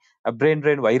चाहिँ ब्रेन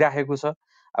ड्रेन भइराखेको छ।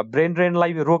 ब्रेन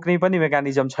ड्रेनलाई रोक्ने पनि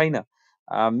मेकानिजम छैन।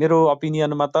 मेरो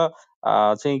ओपिनियनमा त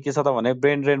चाहिँ के छ त भने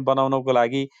ब्रेन ड्रेन बनाउनको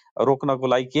लागि, रोक्नको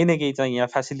लागि केही न केही चाहिँ यहाँ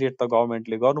फेसिलिटेट त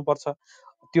गभर्मेन्टले गर्नुपर्छ।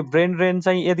 त्यो ब्रेन ड्रेन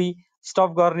चाहिँ यदि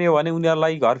स्टप गर्ने हो भने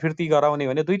उनीहरूलाई घर फिर्ती गराउने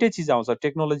भने दुईटै चिज आउँछ,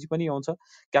 टेक्नोलोजी पनि आउँछ,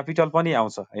 क्यापिटल पनि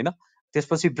आउँछ होइन,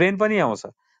 त्यसपछि ब्रेन पनि आउँछ।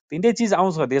 तिनटै चिज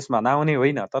आउँछ देशमा, नआउने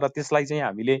होइन। तर त्यसलाई चाहिँ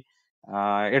हामीले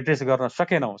एड्रेस गर्न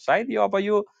सकेनौँ। सायद यो अब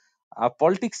यो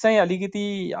पोलिटिक्स चाहिँ अलिकति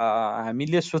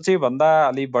हामीले सोचे भन्दा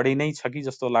अलि बढी नै छ कि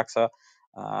जस्तो लाग्छ।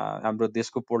 हाम्रो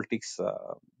देशको पोलिटिक्स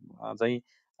चाहिँ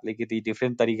अलिकति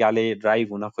डिफ्रेन्ट तरिकाले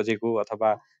ड्राइभ हुन खोजेको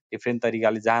अथवा डिफ्रेन्ट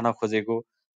तरिकाले जान खोजेको।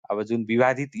 अब जुन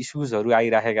विवादित इस्युजहरू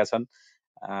आइराखेका छन्,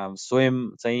 स्वयं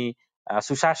चाहिँ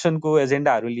सुशासनको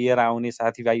एजेन्डाहरू लिएर आउने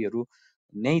साथीभाइहरू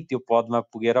नै त्यो पदमा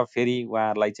पुगेर फेरि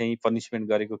उहाँहरूलाई चाहिँ पनिसमेन्ट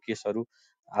गरेको केसहरू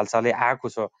हालसालै आएको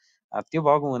छ। त्यो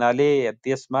भएको हुनाले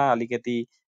देशमा अलिकति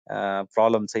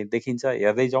प्रब्लम चाहिँ देखिन्छ।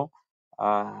 हेर्दै जाउँ,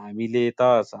 हामीले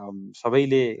त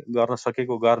सबैले गर्न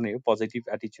सकेको गर्ने हो, पोजिटिभ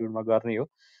एटिच्युडमा गर्ने हो।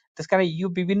 त्यसकारण यो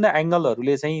विभिन्न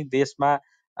एङ्गलहरूले चाहिँ देशमा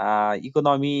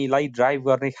इकोनोमीलाई ड्राइभ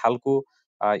गर्ने खालको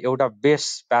एउटा बेस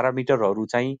प्यारामिटरहरू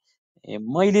चाहिँ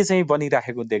मैले चाहिँ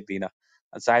बनिराखेको देख्दिनँ।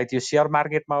 चाहे त्यो सेयर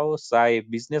मार्केटमा होस्, चाहे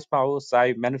बिजनेसमा होस्,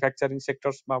 चाहे म्यानुफ्याक्चरिङ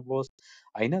सेक्टर्समा होस्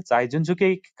होइन, चाहे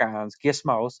जुनसुकै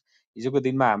केसमा होस्। हिजोको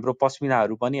दिनमा हाम्रो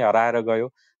पस्मिनाहरू पनि हराएर गयो,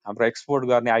 हाम्रो एक्सपोर्ट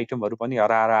गर्ने आइटमहरू पनि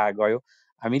हराएर गयो।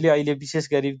 हामीले अहिले विशेष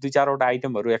गरी 2-4वटा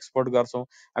आइटमहरू एक्सपोर्ट गर्छौँ।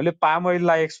 हामीले पाम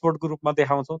ओइललाई एक्सपोर्टको रूपमा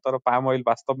देखाउँछौँ, तर पाम ओइल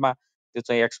वास्तवमा त्यो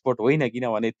चाहिँ एक्सपोर्ट होइन,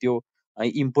 किनभने त्यो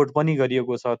इम्पोर्ट पनि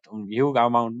गरिएको छ ह्युज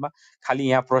अमाउन्टमा, खालि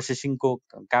यहाँ प्रोसेसिङको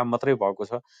काम मात्रै भएको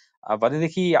छ।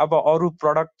 भनेदेखि अब अरू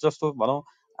प्रडक्ट जस्तो भनौँ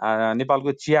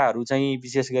नेपालको चियाहरू चाहिँ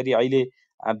विशेष गरी अहिले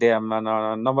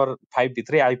नम्बर 5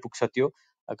 भित्रै आइपुग्छ। त्यो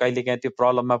कहिलेकाहीँ त्यो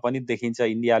प्रब्लममा पनि देखिन्छ।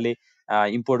 इन्डियाले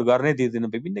इम्पोर्ट गर्नै दिँदैन,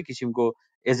 विभिन्न किसिमको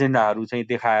एजेन्डाहरू चाहिँ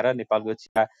देखाएर नेपालको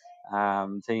चिया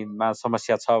चाहिँ मा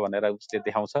समस्या छ भनेर उसले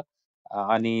देखाउँछ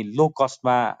अनि लो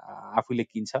कस्टमा आफूले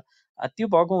किन्छ। त्यो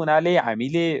भएको हुनाले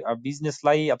हामीले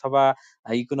बिजनेसलाई अथवा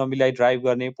इकोनोमीलाई ड्राइभ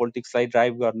गर्ने, पोलिटिक्सलाई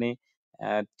ड्राइभ गर्ने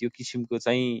त्यो किसिमको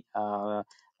चाहिँ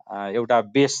एउटा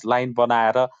बेस लाइन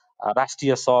बनाएर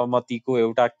राष्ट्रिय सहमतिको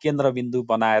एउटा केन्द्रबिन्दु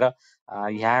बनाएर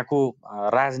यहाँको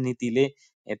राजनीतिले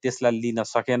त्यसलाई लिन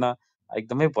सकेन,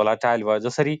 एकदमै भोलाटाइल भयो।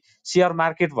 जसरी सेयर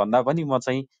मार्केट भन्दा पनि म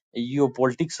चाहिँ यो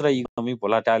पोलिटिक्स र इकोनोमी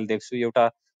भोलाटाइल देख्छु। एउटा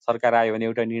सरकार आयो भने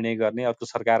एउटा निर्णय गर्ने, अर्को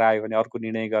सरकार आयो भने अर्को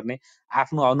निर्णय गर्ने,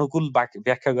 आफ्नो अनुकूल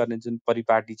व्याख्या गर्ने जुन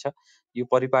परिपाटी छ, यो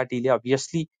परिपाटीले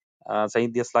अभियसली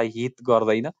चाहिँ देशलाई हित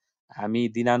गर्दैन। हामी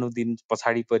दिनानुदिन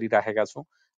पछाडि परिराखेका छौँ।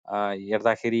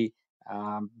 हेर्दाखेरि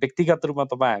व्यक्तिगत रूपमा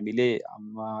तपाईँ हामीले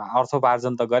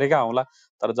अर्थोपार्जन त गरेका हौँला,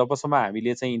 तर जबसम्म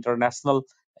हामीले चाहिँ इन्टरनेसनल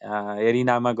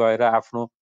एरिनामा गएर आफ्नो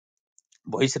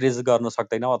भोइस रेज गर्न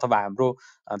सक्दैनौँ अथवा हाम्रो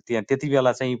त्यहाँ त्यति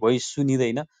बेला चाहिँ भोइस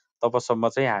सुनिँदैन तबसम्म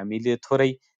चाहिँ हामीले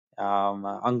थोरै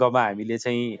अङ्गमा हामीले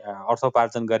चाहिँ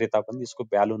अर्थोपार्जन गरे तापनि यसको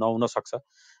भ्यालु नहुन सक्छ।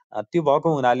 त्यो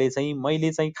भएको हुनाले चाहिँ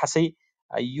मैले चाहिँ खासै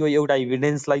यो एउटा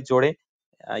इभिडेन्सलाई जोडेँ।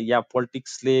 या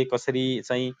पोलिटिक्सले कसरी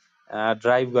चाहिँ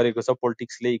ड्राइभ गरेको छ,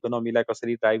 पोलिटिक्सले इकोनोमीलाई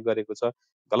कसरी ड्राइभ गरेको छ,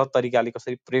 गलत तरिकाले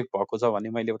कसरी प्रयोग भएको छ भन्ने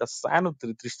मैले एउटा सानो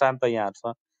दृष्टान्त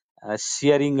यहाँहरूसँग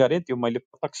सेयरिङ गरेँ। त्यो मैले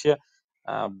प्रत्यक्ष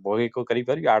भोगेको करिब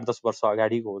 8-10 वर्ष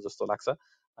अगाडिको हो जस्तो लाग्छ।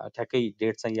 ठ्याक्कै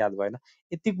डेट चाहिँ याद भएन।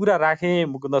 यति कुरा राखेँ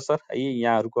मुकुन्द सर, है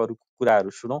यहाँहरूको अरू कुराहरू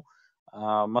सुनौँ।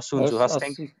 म सुन्छु। हस्,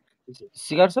 thank you.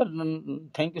 Cigar sir,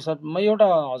 thank you sir. म एउटा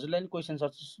हजुरलाई क्वेसन सर,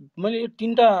 मैले यो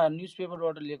 3टा न्युज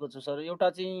पेपरबाट लिएको छु सर। एउटा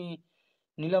चाहिँ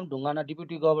निलम ढुङ्गाना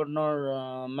डिप्युटी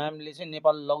गभर्नर म्यामले चाहिँ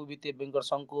नेपाल लघु वित्तीय ब्याङ्कर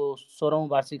सङ्घको 16औँ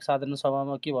वार्षिक साधारण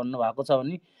सभामा के भन्नुभएको छ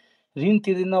भने ऋण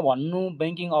तिर्दिन भन्नु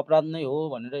ब्याङ्किङ अपराध नै हो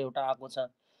भनेर एउटा आएको छ।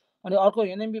 अनि अर्को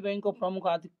एनएमबी ब्याङ्कको प्रमुख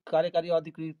कार्यकारी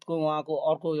अधिकृतको उहाँको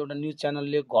अर्को एउटा न्युज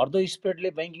च्यानलले घट्दो स्प्रेडले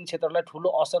ब्याङ्किङ क्षेत्रलाई ठुलो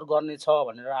असर गर्नेछ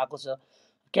भनेर आएको छ।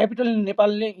 क्यापिटल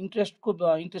नेपालले चर्को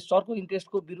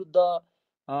इन्ट्रेस्टको विरुद्ध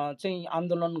चाहिँ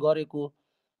आन्दोलन गरेको।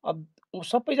 अब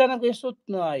सबैजनाको यसो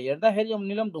हेर्दाखेरि अब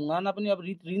निलम ढुङ्गाना पनि अब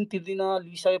ऋण तिर्दिन,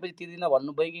 लिइसकेपछि तिर्दिन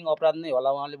भन्नु ब्याङ्किङ अपराध नै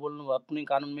होला, उहाँले बोल्नुभयो कुनै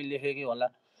कानुनमै लेखेकै होला।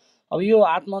 अब यो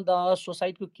आत्मदाह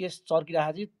सोसाइटीको केस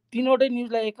चर्किरहेको छ। तीनवटै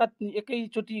न्युजलाई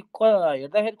एकैचोटि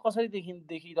हेर्दाखेरि कसरी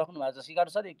देखिराख्नु भएको छ सिगार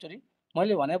सर? एकचोटि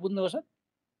मैले भने बुझ्नुभयो सर?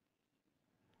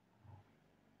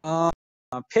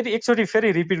 फेरि एकचोटि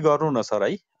फेरि रिपिट गर्नु न सर,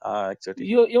 है एकचोटि।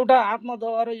 यो एउटा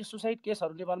आत्मदाह र यो सुसाइड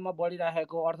केसहरू नेपालमा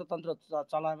बढिरहेको, अर्थतन्त्र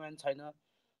चलायमान छैन।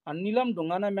 निलम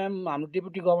ढुङ्गाना म्याम हाम्रो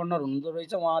डेपुटी गभर्नर हुनुहुँदो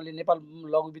रहेछ। उहाँले नेपाल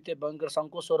लघु वित्तीय ब्याङ्कर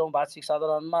सङ्घको 16औँ वार्षिक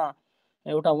साधारणमा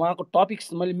एउटा उहाँको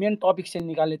टपिक्स, मैले मेन टपिक चाहिँ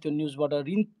निकालेँ त्यो न्युजबाट।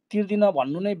 ऋण तिर्दिन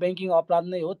भन्नु नै ब्याङ्किङ अपराध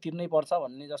नै हो, तिर्नै पर्छ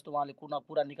भन्ने जस्तो उहाँले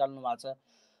कुरा निकाल्नु भएको छ।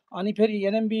 अनि फेरि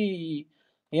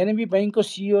एनएमबी ब्याङ्कको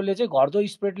सिइओले चाहिँ घट्दो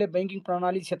स्प्रेडले ब्याङ्किङ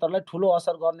प्रणाली क्षेत्रलाई ठुलो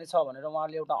असर गर्नेछ भनेर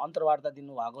उहाँले एउटा अन्तर्वार्ता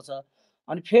दिनुभएको छ।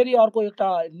 अनि फेरि अर्को एउटा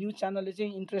न्युज च्यानलले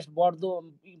चाहिँ इन्ट्रेस्ट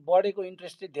बढेको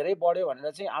इन्ट्रेस्ट चाहिँ धेरै बढ्यो भनेर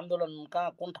चाहिँ आन्दोलन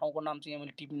कहाँ कुन ठाउँको नाम चाहिँ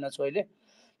मैले टिपिन छु अहिले।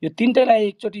 यो तिनटैलाई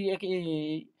एकचोटि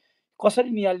कसरी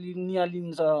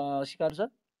निहालिन्छ सिकार सर?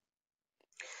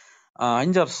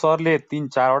 होइन सर, सरले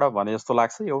 3-4वटा भने जस्तो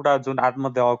लाग्छ। एउटा जुन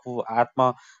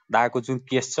आत्मदाहको जुन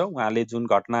केस छ, उहाँले जुन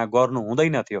घटना गर्नु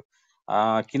हुँदैन थियो,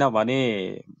 किनभने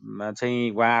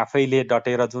चाहिँ उहाँ आफैले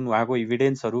डटेर जुन उहाँको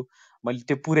इभिडेन्सहरू मैले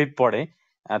त्यो पुरै पढेँ।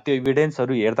 त्यो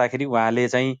इभिडेन्सहरू हेर्दाखेरि उहाँले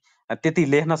चाहिँ त्यति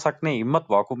लेख्न सक्ने हिम्मत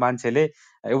भएको मान्छेले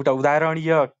एउटा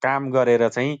उदाहरणीय काम गरेर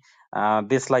चाहिँ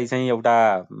देशलाई चाहिँ एउटा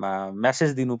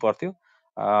म्यासेज दिनु पर्थ्यो।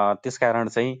 त्यसकारण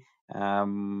चाहिँ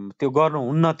त्यो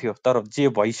गर्नुहुन्न थियो। तर जे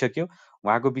भइसक्यो,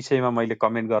 उहाँको विषयमा मैले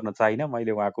कमेन्ट गर्न चाहिनँ।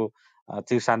 मैले उहाँको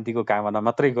चिर शान्तिको कामना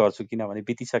मात्रै गर्छु, किनभने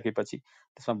बितिसकेपछि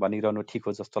त्यसमा भनिरहनु ठिक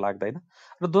हो जस्तो लाग्दैन।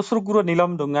 र दोस्रो कुरो,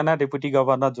 निलम ढुङ्गाना डेपुटी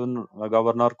गभर्नर जुन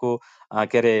गभर्नरको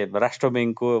के अरे राष्ट्र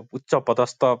ब्याङ्कको उच्च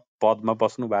पदस्थ पदमा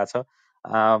बस्नु भएको छ,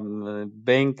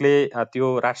 ब्याङ्कले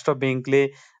त्यो राष्ट्र ब्याङ्कले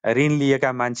ऋण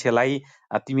लिएका मान्छेलाई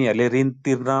तिमीहरूले ऋण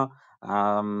तिर्न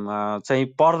चाहिँ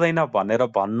पर्दैन भनेर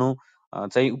भन्नु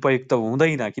चाहिँ उपयुक्त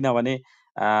हुँदैन। किनभने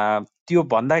त्यो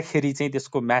भन्दाखेरि चाहिँ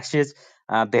त्यसको म्यासेज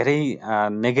धेरै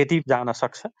नेगेटिभ जान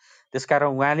सक्छ।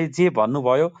 त्यसकारण उहाँले जे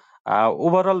भन्नुभयो,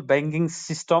 overall banking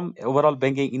system, overall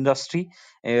banking industry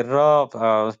र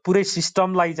पुरै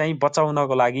सिस्टमलाई चाहिँ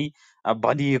बचाउनको लागि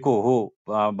भनिएको हो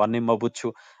भन्ने म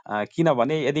बुझ्छु।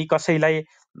 किनभने यदि कसैलाई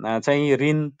चाहिँ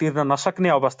ऋण तिर्न नसक्ने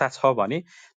अवस्था छ भने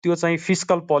त्यो चाहिँ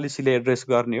फिस्कल पोलिसीले एड्रेस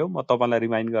गर्ने हो। म तपाईँलाई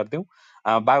रिमाइन्ड गरिदेऊ,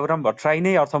 बाबुराम भट्टराई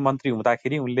नै अर्थमन्त्री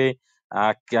हुँदाखेरि उनले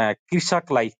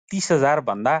कृषकलाई 30,000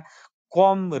 भन्दा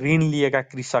कम ऋण लिएका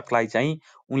कृषकलाई चाहिँ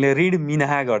उनले ऋण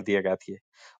मिनाहा गरिदिएका थिए।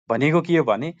 भनेको के हो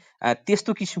भने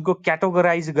त्यस्तो किसिमको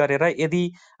क्याटेगोराइज गरेर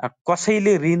यदि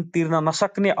कसैले ऋण तिर्न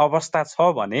नसक्ने अवस्था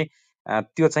छ भने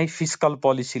त्यो चाहिँ फिस्कल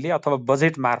पोलिसीले अथवा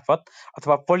बजेट मार्फत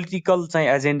अथवा पोलिटिकल चाहिँ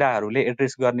एजेन्डाहरूले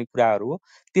एड्रेस गर्ने कुराहरू हो।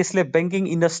 त्यसले ब्याङ्किङ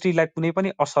इन्डस्ट्रीलाई कुनै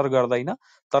पनि असर गर्दैन।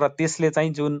 तर त्यसले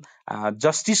चाहिँ जुन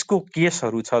जस्टिसको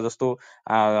केसहरू छ, जस्तो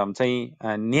चाहिँ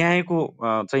न्यायको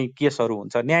चाहिँ केसहरू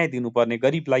हुन्छ, न्याय दिनुपर्ने,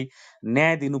 गरिबलाई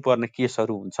न्याय दिनुपर्ने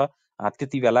केसहरू हुन्छ,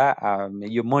 त्यति बेला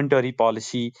यो मोनिटरी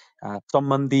पोलिसी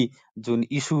सम्बन्धी जुन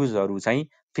इस्युजहरू चाहिँ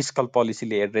फिस्कल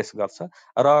पोलिसीले एड्रेस गर्छ।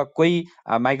 र कोही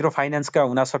माइक्रो फाइनेन्सका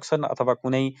हुन सक्छन् अथवा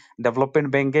कुनै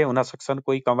डेभलपमेन्ट ब्याङ्कै हुन सक्छन्,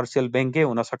 कोही कमर्सियल ब्याङ्कै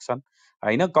हुन सक्छन्,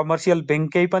 होइन। कमर्सियल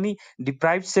ब्याङ्कै पनि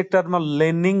डिप्राइभ सेक्टरमा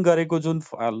लेन्डिङ गरेको जुन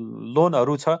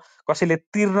लोनहरू छ, कसैले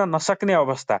तिर्न नसक्ने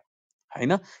अवस्था,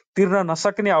 होइन, तिर्न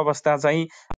नसक्ने अवस्था चाहिँ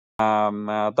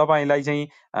तपाईँलाई चाहिँ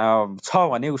छ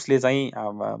भने उसले चाहिँ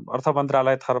अर्थ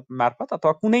मन्त्रालय मार्फत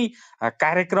अथवा कुनै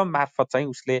कार्यक्रम मार्फत चाहिँ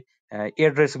उसले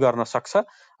एड्रेस गर्न सक्छ,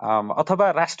 अथवा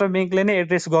राष्ट्र ब्याङ्कले नै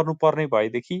एड्रेस गर्नुपर्ने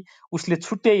भएदेखि उसले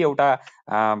छुट्टै एउटा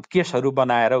केसहरू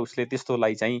बनाएर उसले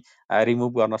त्यस्तोलाई चाहिँ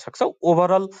रिमुभ गर्न सक्छ।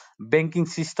 ओभरअल ब्याङ्किङ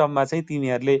सिस्टममा चाहिँ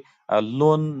तिनीहरूले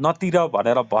लोन नतिर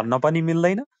भनेर भन्न पनि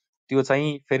मिल्दैन, त्यो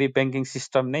चाहिँ फेरि ब्याङ्किङ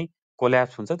सिस्टम नै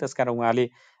कोल्याप्स हुन्छ। त्यसकारण उहाँले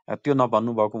त्यो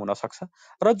नभन्नु भएको हुनसक्छ।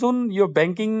 र जुन यो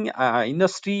ब्याङ्किङ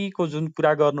इन्डस्ट्रीको जुन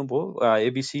कुरा गर्नुभयो,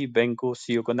 एबिसी ब्याङ्कको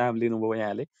सिओको नाम लिनुभयो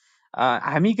यहाँले,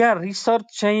 हामी कहाँ रिसर्च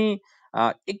चाहिँ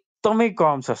एकदमै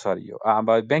कम छ सर। यो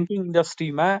अब ब्याङ्किङ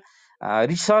इन्डस्ट्रीमा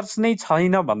रिसर्च नै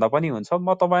छैन भन्दा पनि हुन्छ।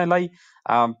 म तपाईँलाई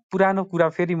पुरानो कुरा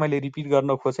फेरि मैले रिपिट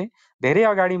गर्न खोजेँ। धेरै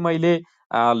अगाडि मैले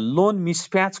लोन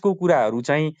मिसम्याचको कुराहरू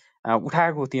चाहिँ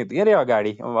उठाएको थिएँ, धेरै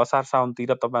अगाडि असार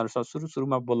साउनतिर तपाईँहरूसँग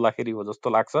सुरुमा बोल्दाखेरि हो जस्तो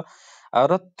लाग्छ।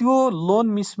 र त्यो लोन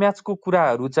मिसम्याचको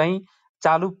कुराहरू चाहिँ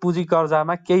चालु पुँजी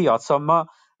कर्जामा केही हदसम्म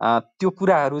त्यो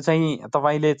कुराहरू चाहिँ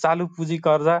तपाईँले चालु पुँजी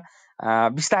कर्जा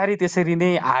बिस्तारै त्यसरी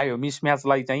नै आयो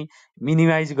मिसम्याचलाई चाहिँ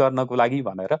मिनिमाइज गर्नको लागि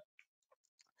भनेर।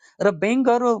 र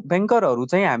ब्याङ्करहरू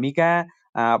चाहिँ हामी कहाँ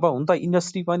अब हुन त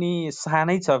इन्डस्ट्री पनि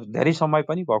सानै छ, धेरै समय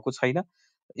पनि भएको छैन।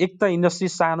 एक त इन्डस्ट्री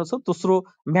सानो छ, दोस्रो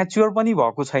म्याच्योर पनि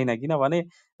भएको छैन, किनभने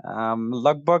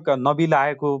लगभग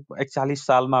नबिलाएको 41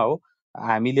 सालमा हो।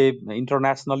 हामीले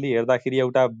इन्टरनेसनल्ली हेर्दाखेरि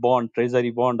एउटा बन्ड,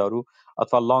 ट्रेजरी बन्डहरू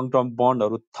अथवा लङ टर्म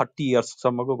बन्डहरू 30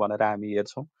 इयर्ससम्मको भनेर हामी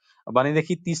हेर्छौँ।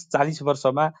 भनेदेखि 30-40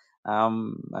 वर्षमा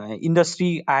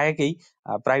इन्डस्ट्री आएकै,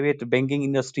 प्राइभेट ब्याङ्किङ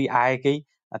इन्डस्ट्री आएकै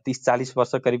 30-40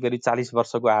 वर्ष, करिब 40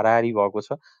 वर्षको हाराहारी भएको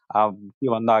छ।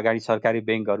 त्योभन्दा अगाडि सरकारी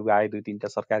ब्याङ्कहरू आए, 2-3टा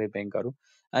सरकारी ब्याङ्कहरू।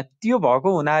 त्यो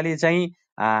भएको हुनाले चाहिँ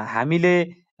हामीले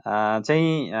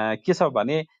चाहिँ के छ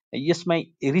भने यसमा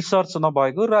रिसर्च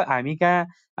नभएको र हामी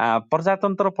कहाँ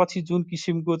प्रजातन्त्रपछि जुन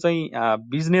किसिमको चाहिँ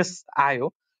बिजनेस आयो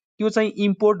त्यो चाहिँ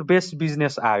इम्पोर्ट बेस्ड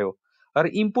बिजनेस आयो। र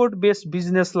इम्पोर्ट बेस्ड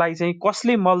बिजनेसलाई चाहिँ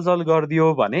कसले मलजल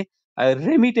गरिदियो भने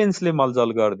रेमिटेन्सले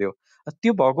मलजल गरिदियो।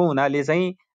 त्यो भएको हुनाले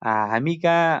चाहिँ हामी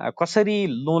कहाँ कसरी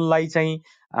लोनलाई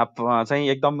चाहिँ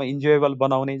एकदम इन्जोएबल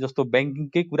बनाउने, जस्तो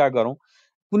ब्याङ्किङकै कुरा गरौँ,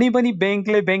 कुनै पनि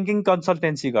ब्याङ्कले ब्याङ्किङ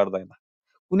कन्सल्टेन्सी गर्दैन,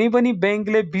 कुनै पनि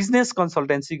ब्याङ्कले बिजनेस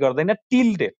कन्सल्टेन्सी गर्दैन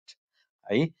टिल डेट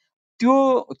है। त्यो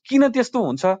किन त्यस्तो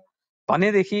हुन्छ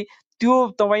भनेदेखि त्यो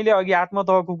तपाईँले अघि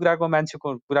आत्मतहको कुराको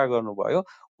मान्छेको कुरा गर्नुभयो,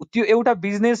 त्यो एउटा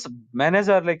बिजनेस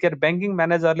म्यानेजरले के अरे ब्याङ्किङ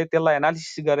म्यानेजरले त्यसलाई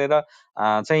एनालिसिस गरेर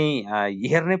चाहिँ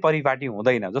हेर्ने परिपाटी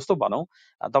हुँदैन। जस्तो भनौँ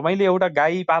तपाईँले एउटा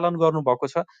गाई पालन गर्नुभएको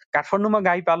छ, काठमाडौँमा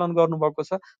गाई पालन गर्नुभएको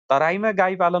छ, तराईमा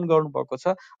गाई पालन गर्नुभएको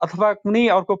छ, अथवा कुनै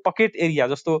अर्को पकेट एरिया,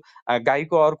 जस्तो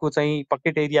गाईको अर्को चाहिँ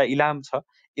पकेट एरिया इलाम छ,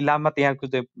 इलाममा त्यहाँको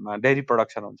चाहिँ डेरी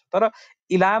प्रोडक्सन हुन्छ। तर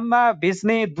इलाममा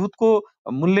बेच्ने दुधको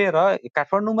मूल्य र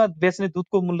काठमाडौँमा बेच्ने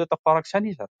दुधको मूल्य त फरक छ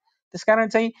नि सर। त्यसकारण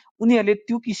चाहिँ उनीहरूले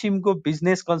त्यो किसिमको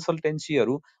बिजनेस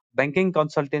कन्सल्टेन्सीहरू, ब्याङ्किङ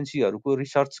कन्सल्टेन्सीहरूको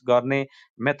रिसर्च गर्ने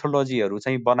मेथोलोजीहरू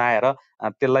चाहिँ बनाएर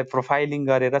त्यसलाई प्रोफाइलिङ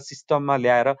गरेर सिस्टममा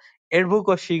ल्याएर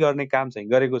एडभोकेसी गर्ने काम चाहिँ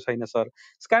गरेको छैन सर।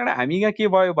 त्यसकारण हामी यहाँ के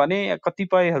भयो भने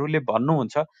कतिपयहरूले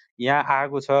भन्नुहुन्छ, यहाँ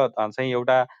आएको छ चाहिँ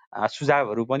एउटा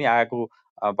सुझावहरू पनि आएको,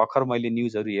 भर्खर मैले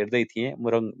न्युजहरू हेर्दै थिएँ,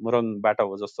 मुरङबाट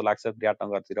हो जस्तो लाग्छ,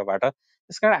 विराटनगरतिरबाट।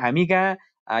 त्यसकारण हामी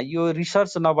कहाँ यो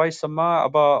रिसर्च नभएसम्म,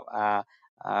 अब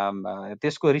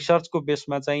त्यसको रिसर्चको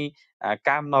बेसमा चाहिँ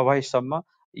काम नभएसम्म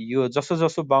यो जसो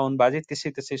जसो बाहुन बाजे त्यसै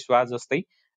त्यसै स्वाद जस्तै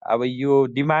अब यो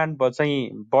डिमान्ड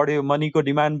चाहिँ बढ्यो, मनीको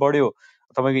डिमान्ड बढ्यो,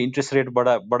 तपाईँको इन्ट्रेस्ट रेट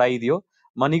बढाइदियो,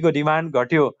 मनीको डिमान्ड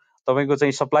घट्यो, तपाईँको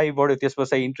चाहिँ सप्लाई बढ्यो,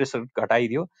 त्यसपछि इन्ट्रेस्ट रेट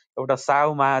घटाइदियो। एउटा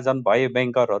साहु महाजन भए,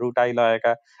 ब्याङ्करहरू उठाइ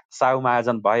लगाएका साहु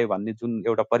महाजन भए भन्ने जुन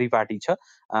एउटा परिपाटी छ,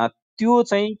 त्यो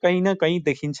चाहिँ कहीँ न कहीँ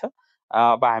देखिन्छ।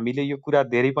 अब हामीले यो कुरा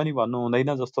धेरै पनि भन्नु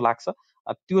हुँदैन जस्तो लाग्छ।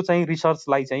 त्यो चाहिँ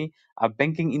रिसर्चलाई चाहिँ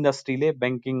ब्याङ्किङ इन्डस्ट्रीले,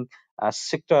 ब्याङ्किङ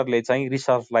सेक्टरले चाहिँ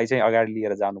रिसर्चलाई चाहिँ अगाडि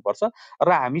लिएर जानुपर्छ।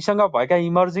 र हामीसँग भएका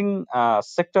इमर्जिङ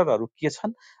सेक्टरहरू के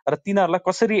छन् र तिनीहरूलाई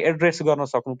कसरी एड्रेस गर्न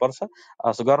सक्नुपर्छ,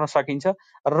 गर्न सकिन्छ।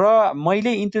 र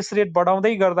मैले इन्ट्रेस्ट रेट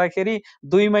बढाउँदै गर्दाखेरि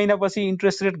 2 महिनापछि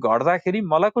इन्ट्रेस्ट रेट घट्दाखेरि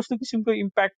मलाई कस्तो किसिमको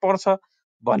इम्प्याक्ट पर्छ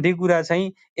भन्ने कुरा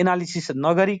चाहिँ एनालिसिस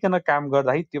नगरिकन काम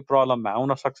गर्दाखेरि त्यो प्रब्लममा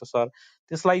आउन सक्छ सर।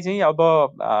 त्यसलाई चाहिँ अब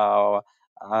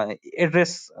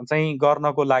एड्रेस चाहिँ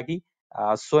गर्नको लागि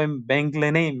स्वयं ब्याङ्कले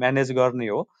नै म्यानेज गर्ने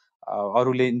हो,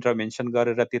 अरूले इन्टरभेन्सन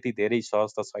गरेर त्यति धेरै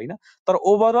सहज त छैन। तर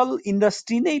ओभरअल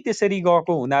इन्डस्ट्री नै त्यसरी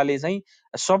गएको हुनाले चाहिँ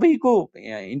सबैको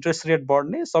इन्ट्रेस्ट रेट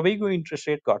बढ्ने, सबैको इन्ट्रेस्ट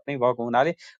रेट घट्ने भएको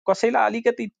हुनाले कसैलाई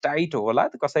अलिकति टाइट होला,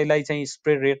 कसैलाई चाहिँ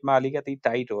स्प्रेड रेटमा अलिकति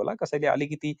टाइट होला, कसैले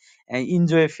अलिकति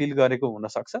इन्जोय फिल गरेको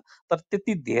हुनसक्छ। तर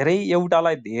त्यति धेरै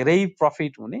एउटालाई धेरै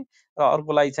प्रफिट हुने र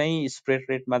अर्कोलाई चाहिँ स्प्रेड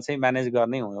रेटमा चाहिँ म्यानेज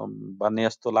गर्ने भन्ने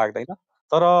जस्तो लाग्दैन।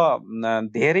 तर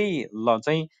धेरै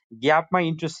चाहिँ ग्यापमा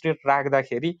इन्ट्रेस्ट रेट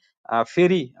राख्दाखेरि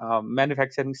फेरि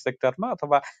म्यानुफ्याक्चरिङ सेक्टरमा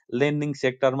अथवा लेन्डिङ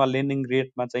सेक्टरमा लेन्डिङ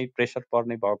रेटमा चाहिँ प्रेसर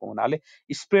पर्ने भएको हुनाले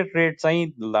स्प्रेड रेट चाहिँ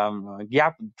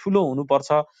ग्याप ठुलो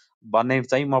हुनुपर्छ भन्ने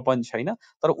चाहिँ म पनि छैन।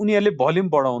 तर उनीहरूले भोल्युम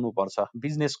बढाउनु पर्छ,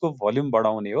 बिजनेसको भोल्युम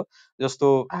बढाउने हो। जस्तो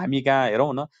हामी कहाँ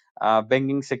हेरौँ न,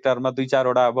 ब्याङ्किङ सेक्टरमा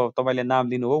 2-4वटा अब तपाईँले नाम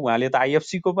लिनुभयो, उहाँले त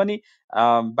आइएफसीको पनि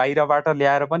बाहिरबाट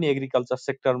ल्याएर पनि एग्रिकल्चर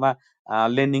सेक्टरमा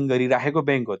लेन्डिङ गरिराखेको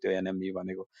ब्याङ्क हो त्यो एनएमबी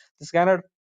भनेको। त्यसकारण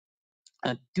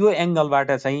त्यो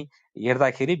एङ्गलबाट चाहिँ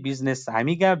हेर्दाखेरि बिजनेस,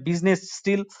 हामी कहाँ बिजनेस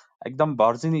स्टिल एकदम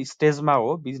भर्जिन स्टेजमा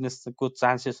हो, बिजनेसको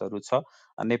चान्सेसहरू छ।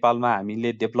 नेपालमा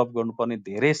हामीले डेभलप गर्नुपर्ने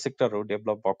धेरै सेक्टरहरू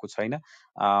डेभलप भएको छैन,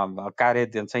 कार्य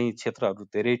चाहिँ क्षेत्रहरू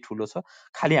धेरै ठुलो छ,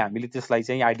 खालि हामीले त्यसलाई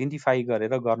चाहिँ आइडेन्टिफाई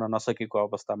गरेर गर्न नसकेको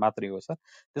अवस्था मात्रै हो सर।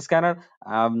 त्यसकारण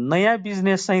नयाँ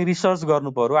बिजनेस चाहिँ रिसर्च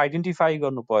गर्नु पर्यो, आइडेन्टिफाई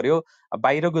गर्नु पर्यो,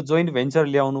 बाहिरको जोइन्ट भेन्चर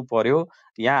ल्याउनु पर्यो।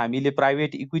 यहाँ हामीले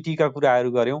प्राइभेट इक्विटीका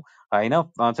कुराहरू गऱ्यौँ होइन,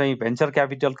 चाहिँ भेन्चर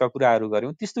क्यापिटलका कुराहरू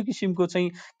गऱ्यौँ, त्यस्तो किसिमको चाहिँ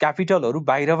क्यापिटलहरू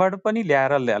बाहिरबाट पनि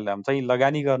ल्याएर चाहिँ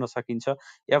लगानी गर्न सकिन्छ।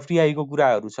 एफडिआईको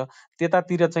कुराहरू छ,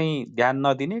 त्यतातिर चाहिँ ध्यान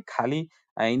नदिने, खालि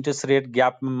इन्ट्रेस्ट रेट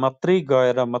ग्याप मात्रै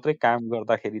गएर मात्रै काम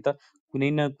गर्दाखेरि त कुनै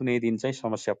न कुनै दिन चाहिँ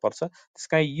समस्या पर्छ। त्यस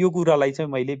कारण यो कुरालाई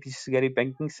चाहिँ मैले विशेष गरी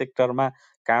ब्याङ्किङ सेक्टरमा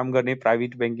काम गर्ने,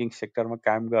 प्राइभेट ब्याङ्किङ सेक्टरमा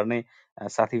काम गर्ने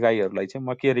साथीभाइहरूलाई चाहिँ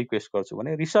म के रिक्वेस्ट गर्छु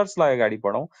भने रिसर्चलाई अगाडि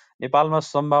बढाउँ। नेपालमा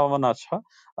सम्भावना छ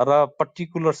र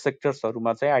पर्टिकुलर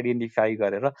सेक्टर्सहरूमा चाहिँ आइडेन्टिफाई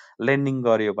गरेर लेन्डिङ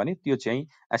गर्यो भने त्यो चाहिँ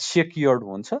सेक्योर्ड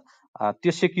हुन्छ।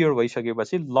 त्यो सेक्योर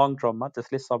भइसकेपछि लङ टर्ममा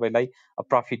त्यसले सबैलाई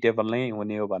प्रफिटेबल नै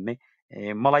हुने हो भन्ने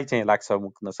मलाई चाहिँ लाग्छ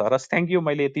मुक्न सर। थ्याङ्क यू,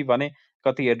 मैले यति भने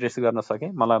कति एड्रेस गर्न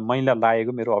सकेँ, मलाई मैला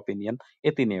लागेको मेरो ओपिनियन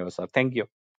यति नै हो सर। Thank you.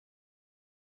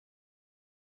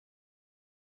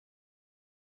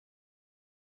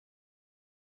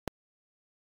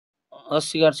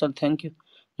 अस्वीकार सर, थ्याङ्क यू।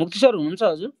 मुक्ति सर हुनुहुन्छ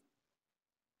हजुर?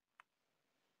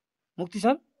 मुक्ति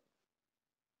सर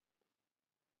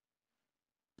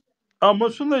म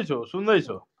सुन्दैछु।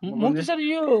 मुक्ति सर,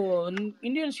 यो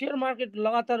इन्डियन सेयर मार्केट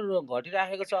लगातार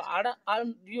घटिराखेको छ।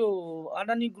 यो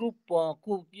अडानी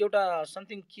ग्रुपको एउटा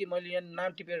समथिङ के मैले यहाँ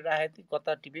नाम टिपेर राखेको थिएँ,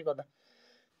 कता टिपेँ कता,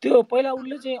 त्यो पहिला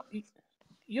उसले चाहिँ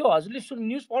यो हजुरले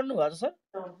न्युज पढ्नु भएको छ सर?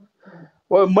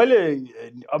 मैले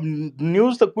अब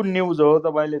न्युज त कुन न्युज हो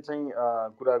तपाईँले चाहिँ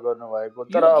कुरा गर्नुभएको,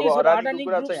 तर अब अडानीको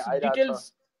कुरा चाहिँ आइरहेको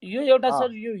छ। यो एउटा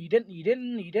सर यो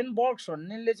हिडेन बक्स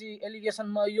भन्नेले चाहिँ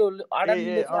एलिगेसनमा यो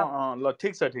अडानीले ल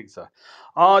ठिक छ।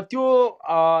 त्यो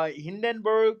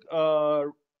हिन्डेनबर्ग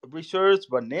रिसर्च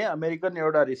भन्ने अमेरिकन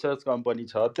एउटा रिसर्च कम्पनी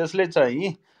छ, त्यसले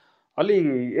चाहिँ अलि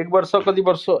 1 वर्ष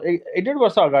 1.5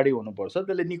 वर्ष अगाडि हुनुपर्छ,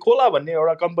 त्यसले निकोला भन्ने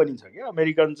एउटा कम्पनी छ क्या,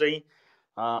 अमेरिकन चाहिँ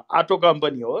आटो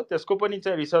कम्पनी हो, त्यसको पनि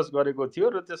चाहिँ रिसर्च गरेको थियो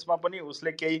र त्यसमा पनि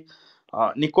उसले केही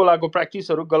निकोलाको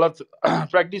प्र्याक्टिसहरू गलत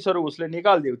प्र्याक्टिसहरू उसले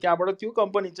निकालिदियो। त्यहाँबाट त्यो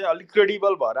कम्पनी चाहिँ अलिक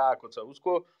क्रेडिबल भएर आएको छ।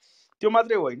 उसको त्यो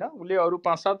मात्रै होइन, उसले अरू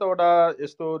 5-7वटा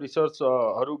यस्तो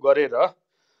रिसर्चहरू गरेर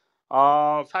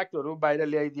फ्याक्टहरू बाहिर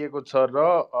ल्याइदिएको छ र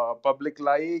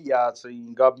पब्लिकलाई या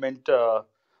चाहिँ गभर्मेन्ट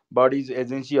बडिज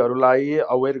एजेन्सीहरूलाई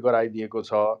अवेर गराइदिएको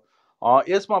छ।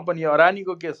 यसमा पनि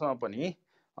अडानीको केसमा पनि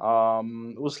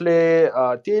उसले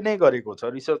त्यही नै गरेको छ,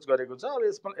 रिसर्च गरेको छ।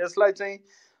 अब यसलाई चाहिँ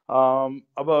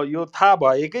अब यो थाहा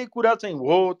भएकै कुरा चाहिँ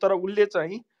हो, तर उसले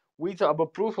चाहिँ विथ अब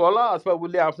प्रुफ होला अथवा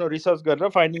उसले आफ्नो रिसर्च गरेर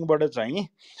फाइन्डिङबाट चाहिँ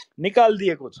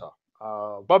निकालिदिएको छ,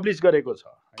 पब्लिस गरेको छ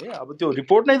है। अब त्यो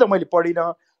रिपोर्ट नै त मैले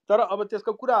पढिनँ, तर अब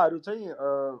त्यसको कुराहरू चाहिँ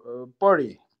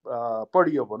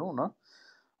पढियो भनौँ न।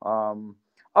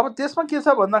 अब त्यसमा के छ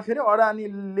भन्दाखेरि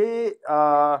अडानीले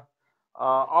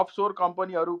अफसोर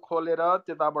कम्पनीहरू खोलेर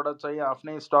त्यताबाट चाहिँ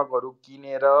आफ्नै स्टकहरू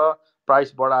किनेर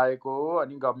प्राइस बढाएको,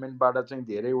 अनि गभर्मेन्टबाट चाहिँ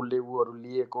धेरै उसले उहरू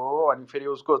लिएको, अनि फेरि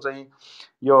उसको चाहिँ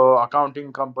यो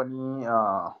अकाउन्टिङ कम्पनी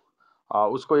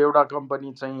उसको एउटा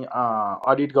कम्पनी चाहिँ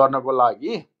अडिट गर्नको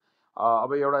लागि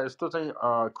अब एउटा यस्तो चाहिँ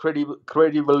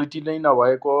क्रेडिबिलिटी नै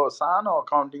नभएको सानो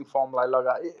अकाउन्टिङ फर्मलाई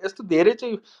लगाए। यस्तो धेरै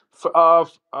चाहिँ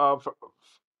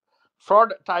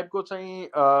फ्रड टाइपको चाहिँ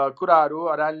कुराहरू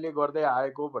अडानीले गर्दै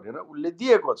आएको भनेर उसले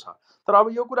दिएको छ। तर अब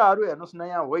यो कुराहरू हेर्नुहोस्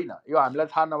नयाँ होइन, यो हामीलाई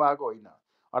थाहा नभएको होइन।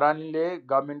 अडानीले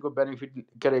गभर्मेन्टको बेनिफिट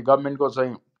के अरे गभर्मेन्टको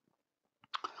चाहिँ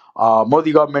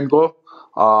मोदी गभर्मेन्टको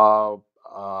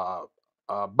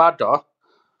बाट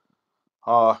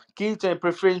केही चाहिँ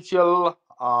प्रिफरेन्सियल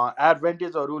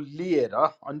एडभान्टेजहरू लिएर,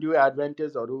 अनड्यू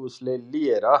एडभान्टेजहरू उसले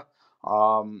लिएर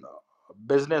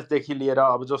बिजनेसदेखि लिएर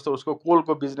अब जस्तो उसको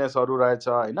कोलको बिजनेसहरू रहेछ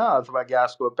होइन, अथवा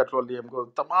ग्यासको, पेट्रोलियमको,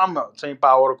 तमाम चाहिँ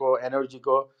पावरको,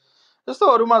 एनर्जीको,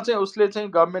 यस्तोहरूमा चाहिँ उसले चाहिँ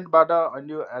गभर्मेन्टबाट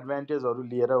अन्य एडभान्टेजहरू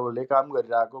लिएर उसले काम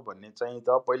गरिरहेको भन्ने चाहिँ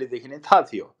त पहिलेदेखि नै थाहा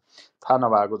थियो, थाहा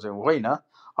नभएको चाहिँ होइन।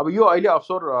 अब यो अहिले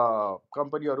अफसोर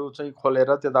कम्पनीहरू चाहिँ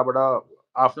खोलेर त्यताबाट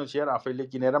आफ्नो सेयर आफैले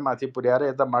किनेर माथि पुर्याएर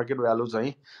यता मार्केट भ्यालु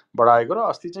चाहिँ बढाएको र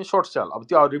अस्ति चाहिँ सर्ट सेल, अब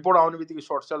त्यो रिपोर्ट आउने बित्तिकै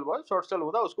सर्ट सेल भयो। सर्ट सेल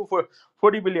हुँदा उसको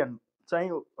 40 बिलियन चाहिँ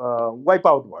वाइप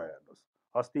आउट भयो। हेर्नुहोस्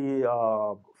अस्ति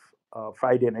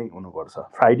फ्राइडे नै हुनुपर्छ,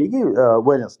 फ्राइडे कि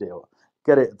वेडनेसडे हो,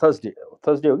 के अरे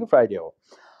थर्सडे हो कि फ्राइडे हो,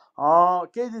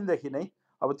 केही दिनदेखि नै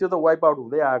अब त्यो त वाइप आउट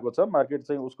हुँदै आएको छ। मार्केट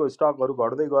चाहिँ उसको स्टकहरू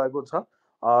घट्दै गएको छ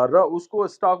र उसको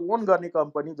स्टक ओन गर्ने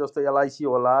कम्पनी जस्तो एलआइसी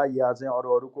होला या चाहिँ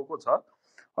अरू को छ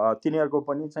तिनीहरूको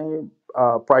पनि चाहिँ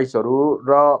प्राइसहरू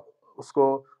र उसको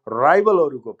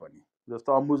राइभलहरूको पनि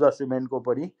जस्तो अम्बुजा सिमेन्टको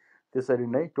पनि त्यसरी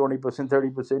नै 20%,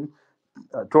 30%,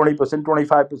 20%,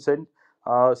 25%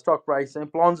 स्टक प्राइस चाहिँ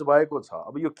प्लन्ज भएको छ।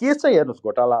 अब यो के चाहिँ हेर्नुहोस्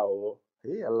घोटाला हो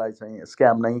है, यसलाई चाहिँ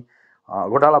स्क्याम नै,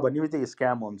 घोटाला भन्ने बित्तिकै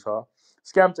स्क्याम हुन्छ,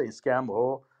 स्क्याम चाहिँ स्क्याम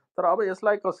हो। तर अब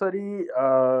यसलाई कसरी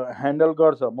ह्यान्डल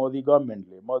गर्छ मोदी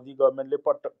गभर्मेन्टले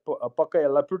पक्कै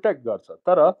यसलाई प्रोटेक्ट गर्छ।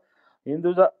 तर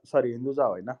हिन्दुजा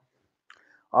होइन,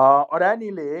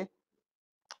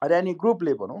 अडानी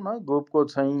ग्रुपले भनौँ न, ग्रुपको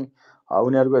चाहिँ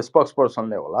उनीहरूको स्पोक्स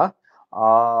पर्सनले होला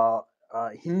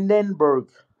हिन्डेनबर्ग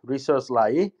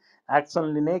रिसर्चलाई एक्सन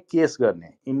लिने, केस गर्ने,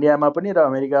 इन्डियामा पनि र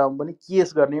अमेरिकामा पनि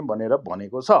केस गर्ने भनेर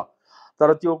भनेको छ।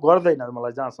 तर त्यो गर्दैन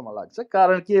मलाई जहाँसम्म लाग्छ।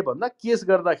 कारण के भन्दा केस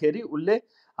गर्दाखेरि उसले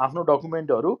आफ्नो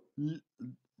डकुमेन्टहरू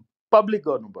पब्लिक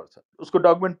गर्नुपर्छ। उसको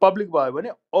डकुमेन्ट पब्लिक भयो भने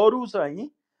अरू चाहिँ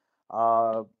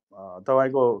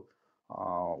तपाईँको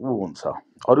ऊ हुन्छ,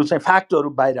 अरू चाहिँ फ्याक्टहरू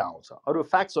बाहिर आउँछ। अरू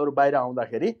फ्याक्ट्सहरू बाहिर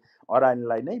आउँदाखेरि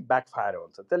अडानीलाई नै ब्याकफायर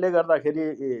हुन्छ। त्यसले गर्दाखेरि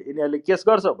यिनीहरूले केस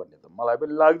गर्छ भन्ने त मलाई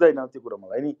पनि लाग्दैन। त्यो कुरो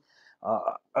मलाई नि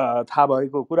थाहा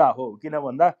भएको कुरा हो। किन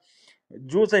भन्दा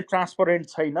जो चाहिँ ट्रान्सपरेन्ट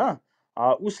छैन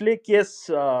उसले केस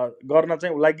गर्न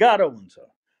चाहिँ उसलाई गाह्रो हुन्छ।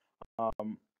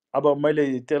 अब मैले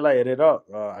त्यसलाई हेरेर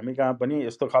हामी कहाँ पनि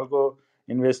यस्तो खालको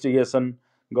इन्भेस्टिगेसन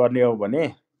गर्ने हो भने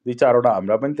 2-4वटा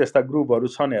हाम्रा पनि त्यस्ता ग्रुपहरू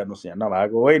छन्। हेर्नुहोस् यहाँ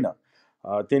नभएको होइन,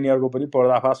 तिनीहरूको पनि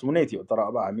पर्दाफास हुनै थियो। तर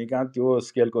अब हामी कहाँ त्यो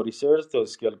स्केलको रिसर्च, त्यो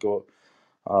स्केलको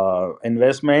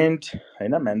इन्भेस्टमेन्ट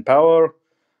होइन, म्यान पावर,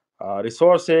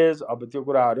 रिसोर्सेस, अब त्यो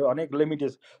कुराहरू अनेक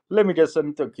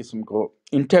लिमिटेसन त्यो किसिमको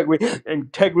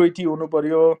इन्टेग्रिटी हुनु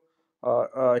पर्यो।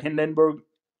 हिन्डेनबर्ग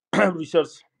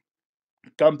रिसर्च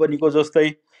कम्पनीको जस्तै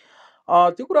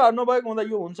त्यो कुराहरू नभएको हुँदा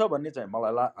यो हुन्छ भन्ने चाहिँ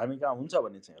मलाई हामी कहाँ हुन्छ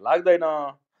भन्ने चाहिँ लाग्दैन।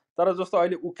 तर जस्तो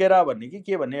अहिले उकेरा भन्ने कि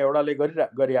के भन्ने एउटाले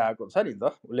गरिआएको छ नि त,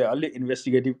 उसले अलि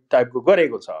इन्भेस्टिगेटिभ टाइपको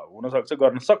गरेको छ, हुनसक्छ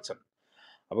गर्न सक्छन्।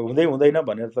 अब हुँदैन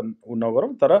भनेर त उ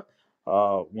नगरौँ, तर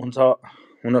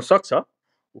हुनसक्छ।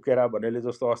 उकेरा भन्नेले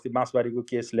जस्तो अस्ति बाँसबारीको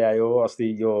केस ल्यायो, अस्ति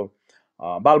यो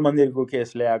बाल मन्दिरको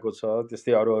केस ल्याएको छ,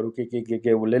 त्यस्तै अरू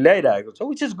के उसले ल्याइरहेको छ,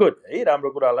 विच इज गुड है।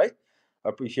 राम्रो कुरालाई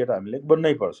एप्रिसिएट हामीले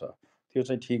गर्नै पर्छ, त्यो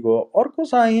चाहिँ ठिक हो। अर्को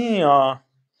चाहिँ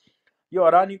यो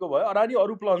अडानीको भयो, अडानी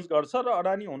अरू प्लन्स गर्छ र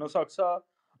अडानी हुनसक्छ।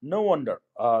 नो वन्डर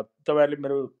तपाईँहरूले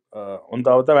मेरो हुन त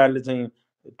अब तपाईँहरूले चाहिँ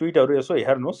ट्विटहरू यसो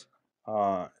हेर्नुहोस्,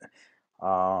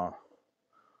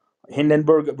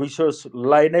 हिन्डेनबर्ग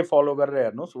रिसर्चलाई नै फलो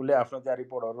गरेर हेर्नुहोस्। उसले आफ्नो त्यहाँ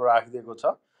रिपोर्टहरू राखिदिएको छ।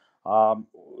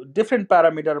 डिफ्रेन्ट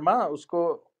प्यारामिटरमा उसको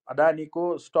अडानीको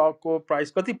स्टकको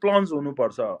प्राइस कति प्लन्ज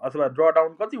हुनुपर्छ अथवा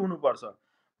ड्रडाउन कति हुनुपर्छ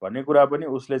भन्ने कुरा पनि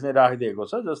उसले चाहिँ राखिदिएको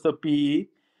छ। जस्तो पिई,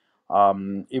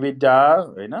 इबिडा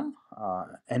होइन,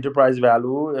 एन्टरप्राइज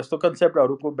भ्यालु, यस्तो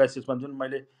कन्सेप्टहरूको बेसिसमा जुन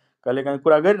मैले कहिलेकाहीँ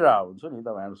कुरा गरिरहेको हुन्छु नि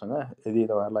तपाईँहरूसँग, यदि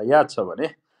तपाईँहरूलाई याद छ भने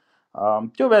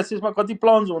त्यो बेसिसमा कति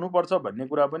प्लन्ज हुनुपर्छ भन्ने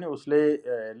कुरा पनि उसले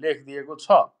लेखिदिएको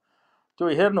छ, त्यो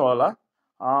हेर्नु होला।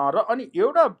 र अनि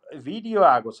एउटा भिडियो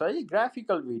आएको छ है,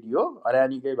 ग्राफिकल भिडियो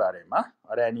अडानीकै बारेमा,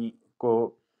 अडानीको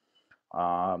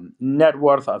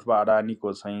नेटवर्थ अथवा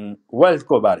अडानीको चाहिँ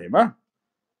वेल्थको बारेमा।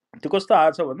 त्यो कस्तो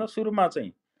आएको छ भन्दा सुरुमा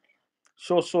चाहिँ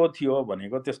सो थियो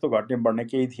भनेको, त्यस्तो घट्ने बढ्ने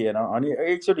केही थिएन, अनि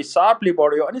एकचोटि सार्पली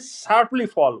बढ्यो अनि सार्पली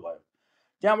फल भयो,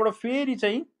 त्यहाँबाट फेरि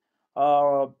चाहिँ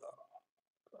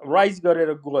राइज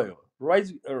गरेर गयो।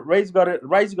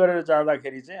 राइज गरेर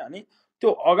जाँदाखेरि चाहिँ अनि त्यो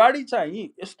अगाडि चाहिँ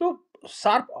यस्तो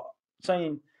सार्प चाहिँ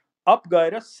अप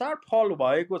गएर सार्प फल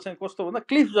भएको चाहिँ कस्तो भन्दा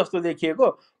क्लिफ जस्तो देखिएको,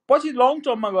 पछि लङ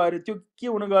टर्ममा गएर त्यो के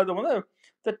हुन गयो त भन्दा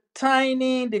त्यो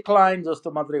टाइनी डिक्लाइन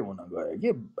जस्तो मात्रै हुन गयो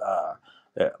कि।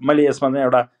 मैले यसमा चाहिँ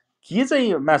एउटा के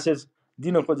चाहिँ म्यासेज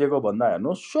दिन खोजेको भन्दा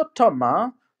हेर्नु, सर्ट टर्ममा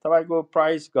तपाईँको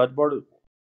प्राइस घटबड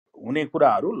हुने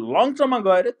कुराहरू लङ टर्ममा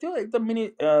गएर त्यो एकदम मिनी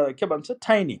के भन्छ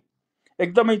टाइनी,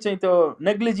 एकदमै चाहिँ त्यो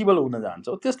नेग्लिजिबल हुन जान्छ।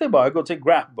 त्यस्तै भएको चाहिँ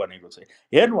ग्राफ बनेको चाहिँ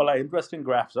हेर्नु होला, इन्ट्रेस्टिङ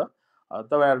ग्राफ छ।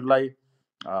 तपाईँहरूलाई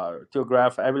त्यो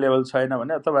ग्राफ एभाइलेबल छैन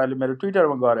भने तपाईँहरूले मेरो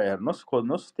ट्विटरमा गएर हेर्नुहोस्,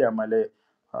 खोज्नुहोस्, त्यहाँ मैले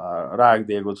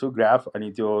राखिदिएको छु ग्राफ,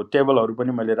 अनि त्यो टेबलहरू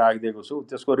पनि मैले राखिदिएको छु,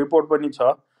 त्यसको रिपोर्ट पनि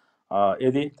छ।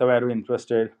 यदि तपाईँहरू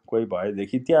इन्ट्रेस्टेड कोही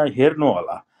भएदेखि त्यहाँ हेर्नु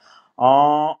होला।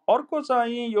 अर्को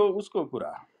चाहिँ यो उसको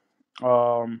कुरा,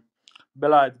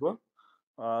 बेलायतको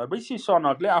ऋषि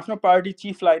सनकले आफ्नो पार्टी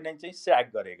चिफलाई नै चाहिँ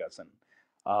स्याक गरेका छन्।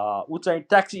 ऊ चाहिँ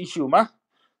ट्याक्स इस्युमा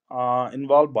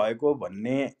इन्भल्भ भएको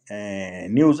भन्ने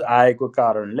न्युज आएको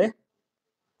कारणले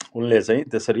उनले चाहिँ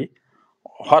त्यसरी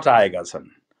हटाएका छन्।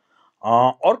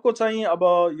 अर्को चाहिँ अब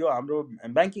यो हाम्रो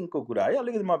ब्याङ्किङको कुरा है,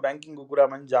 अलिकति म ब्याङ्किङको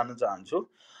कुरामा पनि जान चाहन्छु।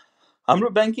 हाम्रो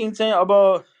ब्याङ्किङ चाहिँ अब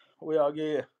उयो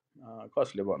अघि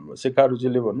कसले भन्नुभयो,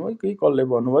 शेखारुजीले भन्नुभयो कि कसले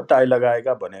भन्नुभयो, टाई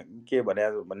लगाएका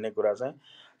भन्ने कुरा चाहिँ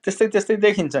त्यस्तै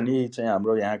देखिन्छ नि। चाहिँ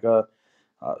हाम्रो यहाँका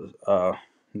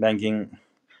ब्याङ्किङ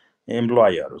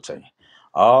इम्प्लोइहरू चाहिँ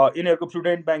यिनीहरूको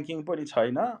प्रुडेन्ट ब्याङ्किङ पनि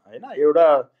छैन होइन।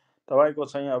 एउटा तपाईँको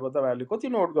चाहिँ अब तपाईँहरूले कति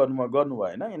नोट गर्नु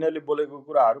भएन, यिनीहरूले बोलेको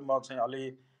कुराहरू म चाहिँ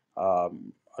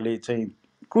अलि चाहिँ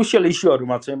क्रुसियल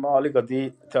इस्युहरूमा चाहिँ म अलिकति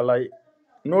त्यसलाई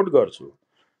नोट गर्छु।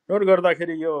 नोट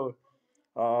गर्दाखेरि यो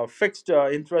फिक्स्ड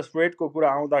इन्ट्रेस्ट रेटको कुरा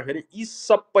आउँदाखेरि यी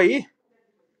सबै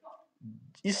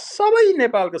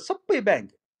नेपालका सबै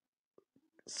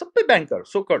ब्याङ्कर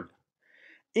सोकल्ड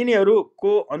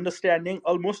यिनीहरूको अन्डरस्ट्यान्डिङ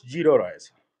अलमोस्ट जिरो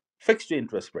रहेछ फिक्स्ड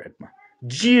इन्ट्रेस्ट रेटमा,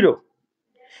 जिरो।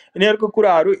 यिनीहरूको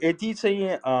कुराहरू यति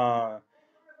चाहिँ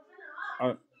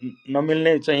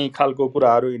नमिल्ने चाहिँ खालको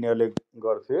कुराहरू यिनीहरूले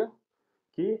गर्थ्यो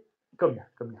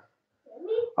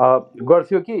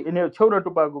कि यिनीहरू छेउरा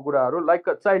टुप्पाको कुराहरू लाइक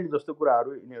चाइल्ड जस्तो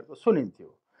कुराहरू यिनीहरूको सुनिन्थ्यो।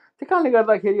 त्यही कारणले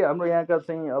गर्दाखेरि हाम्रो यहाँका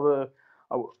चाहिँ अब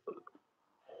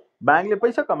ब्याङ्कले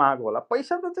पैसा कमाएको होला।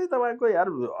 पैसा त चाहिँ तपाईँको यार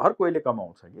हर कोहीले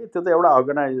कमाउँछ कि, त्यो त एउटा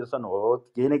अर्गनाइजेसन हो,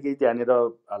 केही न केही त्यहाँनिर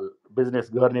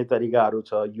बिजनेस गर्ने तरिकाहरू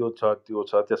छ, यो छ त्यो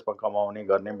छ, त्यसमा कमाउने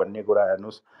गर्ने भन्ने कुरा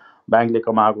हेर्नुहोस्। ब्याङ्कले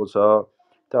कमाएको छ,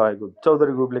 तपाईँको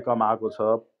चौधरी ग्रुपले कमाएको छ,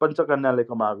 पञ्चकन्याले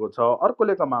कमाएको छ,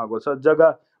 अर्कोले कमाएको छ, जग्गा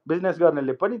बिजनेस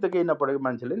गर्नेले पनि त केही नपढेको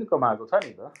मान्छेले नि कमाएको छ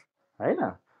नि त होइन,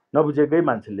 नबुझेकै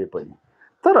मान्छेले पनि।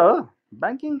 तर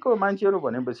ब्याङ्किङको मान्छेहरू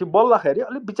भनेपछि बोल्दाखेरि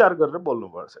अलिक विचार गरेर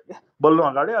बोल्नुपर्छ क्या। बोल्नु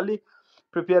अगाडि अलिक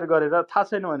प्रिपेयर गरेर, थाहा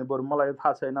छैन भने बरु मलाई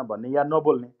थाहा छैन भन्ने या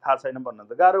नबोल्ने, थाहा छैन भन्न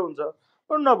त गाह्रो हुन्छ,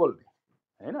 बरु नबोल्ने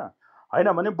होइन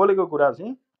भने बोलेको कुरा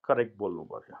चाहिँ करेक्ट बोल्नु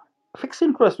पर्यो। फिक्स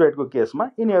इन्ट्रेस्ट रेटको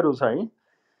केसमा यिनीहरू चाहिँ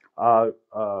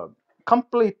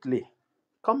कम्प्लिटली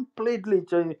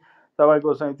चाहिँ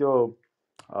तपाईँको चाहिँ त्यो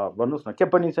भन्नुहोस् न के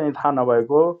पनि चाहिँ थाहा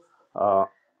नभएको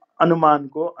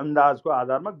अनुमानको अन्दाजको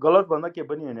आधारमा गलतभन्दा के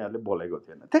पनि यिनीहरूले बोलेको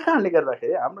थिएन। त्यही कारणले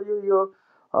गर्दाखेरि हाम्रो यो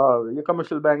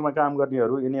कमर्सियल ब्याङ्कमा काम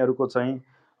गर्नेहरू यिनीहरूको चाहिँ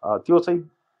त्यो चाहिँ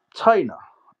छैन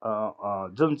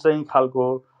जुन चाहिँ खालको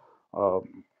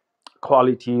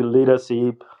क्वालिटी,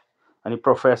 लिडरसिप अनि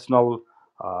प्रोफेसनल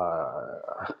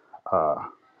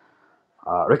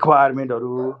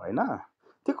रिक्वायरमेन्टहरू होइन,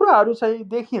 त्यो कुराहरू चाहिँ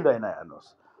देखिँदैन।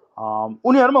 हेर्नुहोस्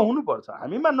उनीहरूमा हुनुपर्छ,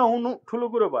 हामीमा नहुनु ठुलो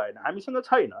कुरो भएन, हामीसँग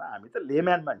छैन, हामी त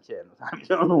लेम्यान मान्छे। हेर्नुहोस्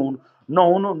हामीसँग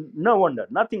नहुनु नो वन्डर,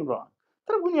 नथिङ रङ,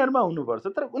 तर उनीहरूमा हुनुपर्छ।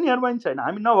 तर उनीहरूमा पनि छैन,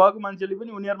 हामी नभएको मान्छेले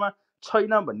पनि उनीहरूमा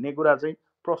छैन भन्ने कुरा चाहिँ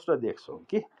प्रष्ट देख्छौँ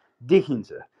कि देखिन्छ।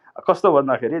 कस्तो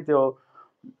भन्दाखेरि त्यो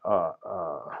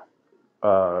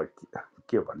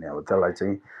के भन्ने अब त्यसलाई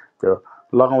चाहिँ त्यो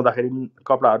लगाउँदाखेरि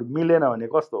कपडाहरू मिलेन भने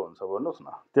कस्तो हुन्छ भन्नुहोस् न,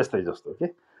 त्यस्तै जस्तो कि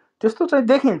त्यस्तो चाहिँ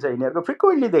देखिन्छ, यिनीहरूको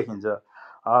फ्रिक्वेन्टली देखिन्छ।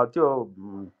 त्यो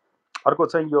अर्को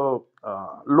चाहिँ यो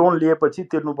लोन लिएपछि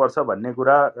तिर्नुपर्छ भन्ने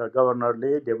कुरा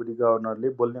गभर्नरले, डेपुटी गभर्नरले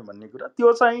बोल्ने भन्ने कुरा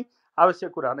त्यो चाहिँ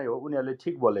आवश्यक कुरा नै हो, उनीहरूले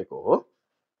ठिक बोलेको हो।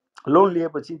 लोन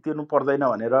लिएपछि तिर्नु पर्दैन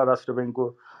भनेर राष्ट्र ब्याङ्कको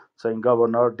चाहिँ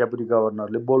गभर्नर, डेपुटी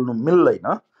गभर्नरले बोल्नु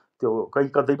मिल्दैन, त्यो कहीँ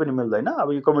कतै पनि मिल्दैन।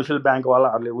 अब यो कमर्सियल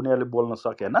ब्याङ्कवालाहरूले उनीहरूले बोल्न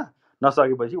सकेन,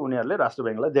 नसकेपछि उनीहरूले राष्ट्र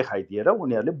ब्याङ्कलाई देखाइदिएर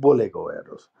उनीहरूले बोलेको हो।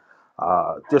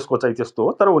 हेर्नुहोस् त्यसको चाहिँ त्यस्तो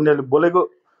हो। तर उनीहरूले बोलेको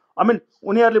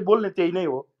उनीहरूले बोल्ने त्यही नै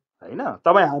हो होइन।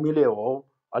 तपाईँ हामीले हो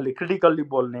अलि क्रिटिकल्ली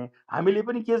बोल्ने, हामीले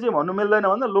पनि के चाहिँ भन्नु मिल्दैन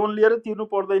भन्दा लोन लिएर तिर्नु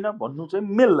पर्दैन भन्नु चाहिँ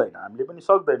मिल्दैन, हामीले पनि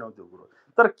सक्दैनौँ त्यो कुरो।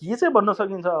 तर के चाहिँ भन्न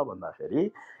सकिन्छ भन्दाखेरि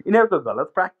यिनीहरूको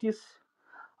गलत प्र्याक्टिस,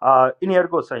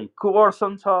 यिनीहरूको चाहिँ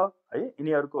कोअर्सन छ है,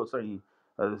 यिनीहरूको चाहिँ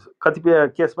कतिपय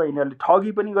केसमा यिनीहरूले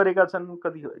ठगी पनि गरेका छन्,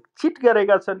 कति चिट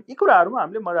गरेका छन्। यी कुराहरूमा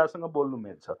हामीले मजासँग बोल्नु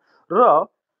मिल्छ। र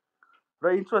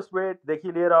इन्ट्रेस्ट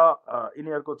रेटदेखि लिएर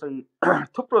यिनीहरूको चाहिँ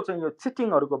थुप्रो चाहिँ यो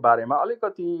चिटिङहरूको बारेमा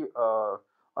अलिकति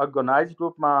अर्गनाइज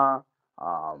रूपमा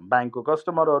ब्याङ्कको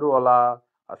कस्टमरहरू होला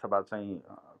अथवा चाहिँ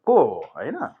को हो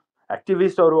होइन,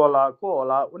 एक्टिभिस्टहरू होला को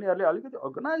होला, उनीहरूले अलिकति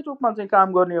अर्गनाइज रूपमा चाहिँ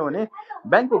काम गर्ने हो भने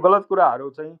ब्याङ्कको गलत कुराहरू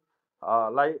चाहिँ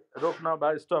लाई रोक्न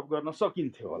वा स्टप गर्न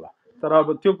सकिन्थ्यो होला। तर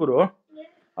अब त्यो कुरो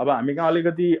अब हामी कहाँ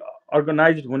अलिकति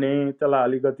अर्गनाइज हुने, त्यसलाई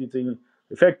अलिकति चाहिँ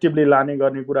इफेक्टिभली लाने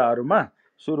गर्ने कुराहरूमा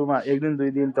सुरुमा 1 दिन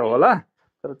 2 दिन त होला,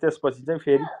 तर त्यसपछि चाहिँ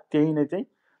फेरि त्यही नै चाहिँ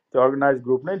त्यो अर्गनाइज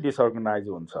ग्रुप नै डिसअर्गनाइज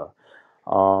हुन्छ।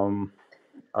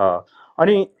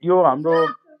 अनि यो हाम्रो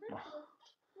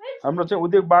चाहिँ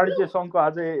उद्योग वाणिज्य सङ्घको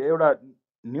आज एउटा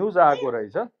न्युज आएको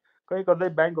रहेछ, कहीँ कतै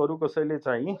ब्याङ्कहरू कसैले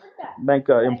चाहिँ ब्याङ्क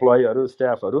इम्प्लोइहरू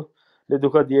स्टाफहरूले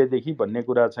दुःख दिएदेखि भन्ने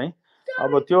कुरा चाहिँ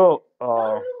अब त्यो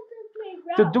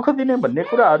दुःख दिने भन्ने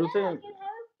कुराहरू चाहिँ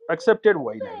एक्सेप्टेड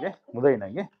होइन के, हुँदैन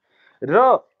के। र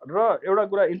एउटा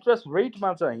कुरा इन्ट्रेस्ट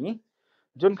रेटमा चाहिँ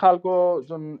जुन खालको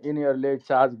जुन यिनीहरूले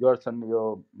चार्ज गर्छन् यो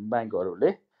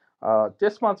ब्याङ्कहरूले,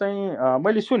 त्यसमा चाहिँ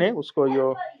मैले सुने उसको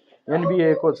यो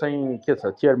एनबिएको चाहिँ के छ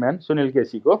चेयरम्यान सुनिल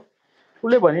केसीको,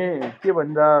 उसले भने के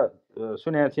भन्दा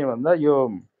सुनेको थिएँ भन्दा यो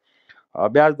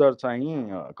ब्याज दर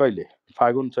चाहिँ कहिले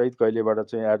फागुन चैत कहिलेबाट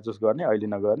चाहिँ एडजस्ट गर्ने, अहिले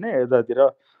नगर्ने, यतातिर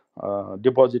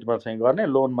डिपोजिटमा चाहिँ गर्ने,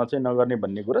 लोनमा चाहिँ नगर्ने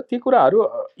भन्ने कुरा, ती कुराहरू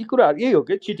यी कुराहरू यही हो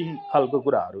कि चिटिङ खालको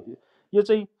कुराहरू। यो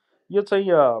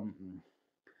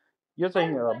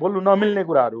चाहिँ बोल्नु नमिल्ने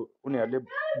कुराहरू उनीहरूले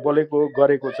बोलेको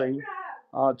गरेको चाहिँ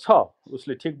छ,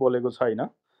 उसले ठिक बोलेको छैन।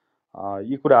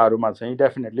 यी कुराहरूमा चाहिँ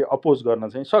डेफिनेटली अपोज गर्न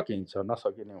चाहिँ सकिन्छ,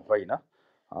 नसकिने होइन।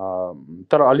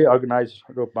 तर अलि अर्गनाइज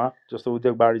रूपमा जस्तो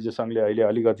उद्योग वाणिज्य सङ्घले अहिले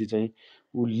अलिकति चाहिँ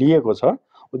ऊ लिएको छ।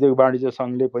 उद्योग वाणिज्य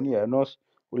सङ्घले पनि हेर्नुहोस्,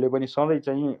 उसले पनि सधैँ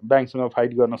चाहिँ ब्याङ्कसँग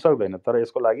फाइट गर्न सक्दैन, तर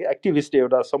यसको लागि एक्टिभिस्ट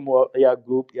एउटा समूह या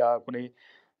ग्रुप या कुनै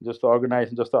जस्तो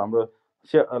अर्गनाइज जस्तो हाम्रो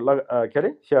के अरे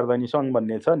शेयरधानी सङ्घ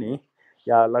भन्ने छ नि,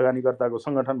 या लगानीकर्ताको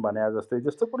सङ्गठन भने जस्तै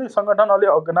त्यस्तो कुनै सङ्गठन अलि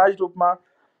अर्गनाइज रूपमा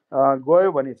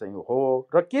गयो भने चाहिँ हो।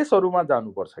 र केसहरूमा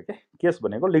जानुपर्छ के, केस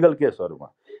भनेको लिगल केसहरूमा,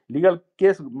 लिगल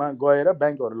केसमा गएर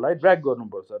ब्याङ्कहरूलाई ड्र्याग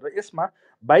गर्नुपर्छ। र यसमा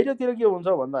बाहिरतिर के हुन्छ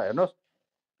भन्दा हेर्नुहोस्,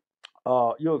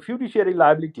 यो फ्युडिसियरी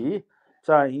लायबिलिटी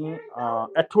चाहिँ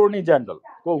एटोर्नी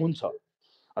जेनरलको हुन्छ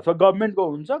अथवा गभर्मेन्टको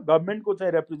हुन्छ। गभर्मेन्टको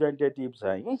चाहिँ रिप्रेजेन्टेटिभ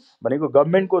चाहिँ भनेको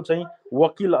गभर्मेन्टको चाहिँ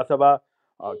वकिल अथवा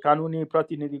कानुनी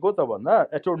प्रतिनिधि को त भन्दा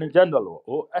एटोर्नी जेनरल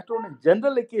हो। एटोर्नी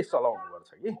जेनरलले केस चलाउनुपर्छ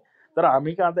कि, तर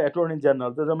हामी कहाँ त एटोर्नी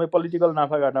जेनरल त जम्मै पोलिटिकल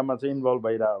नाफाघाटामा चाहिँ इन्भल्भ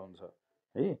भइरहेको हुन्छ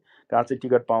है। कहाँ चाहिँ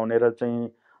टिकट पाउने र चाहिँ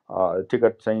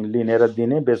टिकट चाहिँ लिने र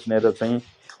दिने, बेच्ने र चाहिँ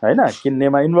होइन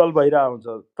किन्नेमा इन्भल्भ भइरहेको हुन्छ।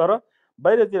 तर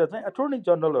बाहिरतिर चाहिँ एटोर्नी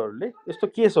जनरलहरूले यस्तो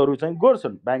केसहरू चाहिँ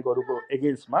गर्छन्, ब्याङ्कहरूको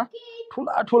एगेन्स्टमा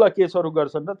ठुला केसहरू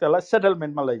गर्छन् र त्यसलाई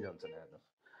सेटलमेन्टमा लैजान्छन्।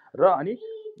 र अनि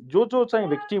जो चाहिँ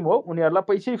भिक्टिम हो उनीहरूलाई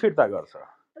पैसै फिर्ता गर्छ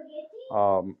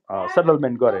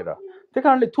सेटलमेन्ट गरेर। त्यही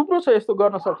कारणले थुप्रो छ यस्तो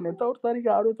गर्न सक्ने तौर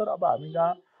तरिकाहरू। तर अब हामी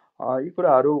कहाँ यी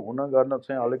कुराहरू हुन गर्न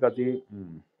चाहिँ अलिकति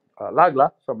लाग्ला,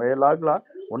 समय लाग्ला।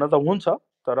 हुन त हुन्छ,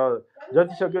 तर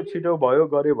जति सक्यो छिटो भयो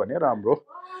गर्यो भने राम्रो।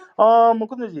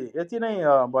 मुकुन्दजी यति नै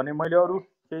भने मैले, अरू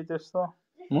केही त्यस्तो?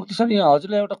 मुक्ति सर, यहाँ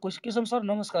हजुरलाई एउटा क्वेसन, केशव सर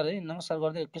नमस्कार है, नमस्कार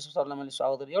गर्दै केशव सरलाई मैले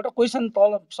स्वागत गरेँ। एउटा क्वेसन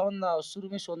तल सबभन्दा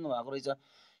सुरुमै सोध्नु भएको रहेछ,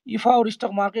 if our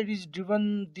stock market is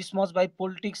driven this much by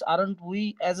politics aren't we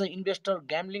as a investor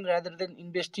gambling rather than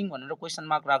investing भनेर क्वेसन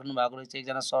मार्क राख्नु भएको रहेछ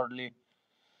एकजना सरले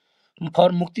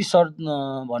फर मुक्ति सर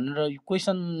भनेर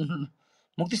क्वेसन।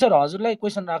 मुक्ति सर हजुरलाई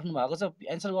क्वेसन राख्नु भएको छ,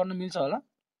 एन्सर गर्न मिल्छ होला?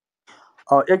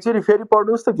 एकचोटि फेरि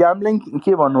पढ्नुहोस् त, ग्याम्बलिङ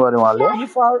के भन्नु पर्यो उहाँले?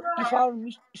 If our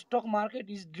stock market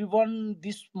is driven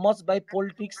this much by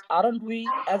politics, aren't we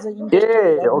as an investor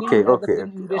gambling rather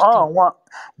than investing?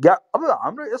 अब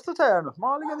हाम्रो यस्तो छ हेर्नुहोस्, म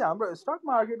अलिकति हाम्रो स्टक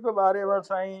मार्केटको बारेमा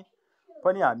चाहिँ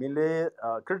पनि हामीले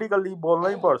क्रिटिकल्ली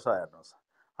बोल्नै पर्छ। हेर्नुहोस्,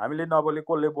 हामीले नबोले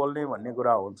कसले बोल्ने भन्ने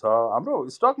कुरा हुन्छ। हाम्रो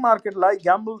स्टक मार्केटलाई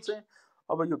ग्याम्बल चाहिँ,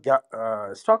 अब यो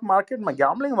स्टक मार्केटमा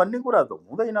ग्याम्बलिङ भन्ने कुरा त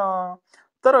हुँदैन,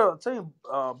 तर चाहिँ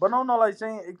बनाउनलाई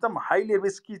चाहिँ एकदम हाइली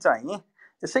रिस्की चाहिँ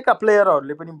यसैका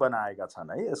प्लेयरहरूले पनि बनाएका छन्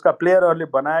है। यसका प्लेयरहरूले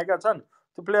बनाएका छन्।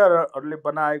 त्यो प्लेयरहरूले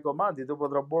बनाएकोमा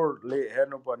धितोपत्र बोर्डले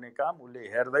हेर्नुपर्ने काम उसले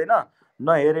हेर्दैन।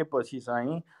 नहेरेपछि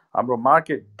चाहिँ हाम्रो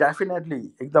मार्केट डेफिनेटली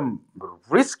एकदम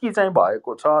रिस्की चाहिँ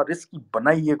भएको छ, रिस्की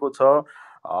बनाइएको छ।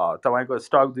 तपाईँको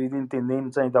स्टक 2 दिन 3 दिन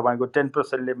चाहिँ तपाईँको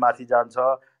 10%ले माथि जान्छ,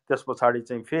 त्यस पछाडि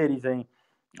चाहिँ फेरि चाहिँ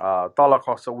तल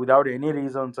खस्छ विदाउट एनी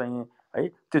रिजन चाहिँ है।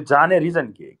 त्यो जाने रिजन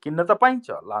के, किन्न त पाइन्छ,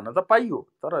 लान त पाइयो,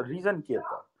 तर रिजन के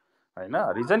त होइन।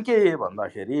 रिजन के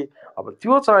भन्दाखेरि अब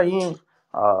त्यो चाहिँ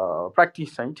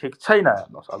प्र्याक्टिस चाहिँ ठिक छैन।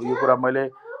 हेर्नुहोस्, अब यो कुरा मैले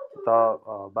त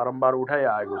बारम्बार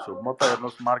उठाइआएको छु। म त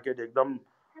हेर्नुहोस् मार्केट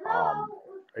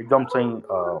एकदम चाहिँ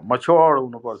मच्योर्ड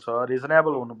हुनुपर्छ,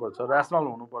 रिजनेबल हुनुपर्छ, ऱ्यासनल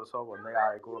हुनुपर्छ भन्दै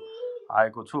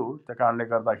आएको छु। त्यो कारणले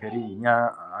गर्दाखेरि यहाँ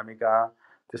हामी कहाँ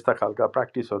त्यस्ता खालका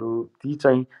प्र्याक्टिसहरू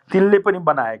तिनले पनि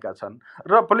बनाएका छन्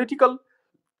र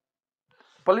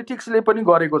पोलिटिक्सले पनि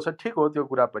गरेको छ। ठिक हो, त्यो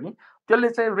कुरा पनि त्यसले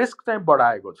चाहिँ रिस्क चाहिँ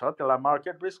बढाएको छ। त्यसलाई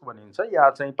मार्केट रिस्क भनिन्छ या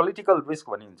चाहिँ पोलिटिकल रिस्क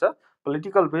भनिन्छ।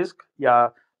 पोलिटिकल रिस्क या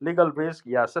लिगल रिस्क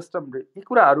या सिस्टम रिस्क, यी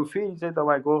कुराहरू फेरि चाहिँ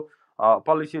तपाईँको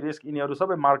पोलिसी रिस्क, यिनीहरू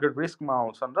सबै मार्केट रिस्कमा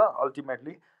आउँछन् र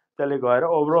अल्टिमेटली त्यसले गएर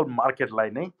ओभरअल मार्केटलाई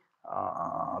नै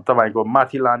तपाईँको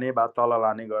माथि लाने वा तल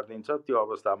लाने गरिदिन्छ। त्यो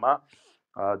अवस्थामा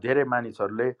धेरै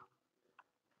मानिसहरूले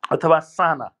अथवा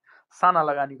साना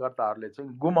लगानीकर्ताहरूले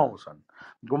चाहिँ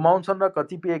गुमाउँछन् र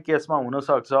कतिपय केसमा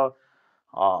हुनसक्छ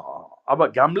अब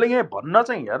ग्याम्बलिङै भन्न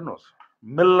चाहिँ हेर्नुहोस्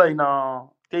मिल्दैन,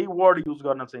 त्यही वर्ड युज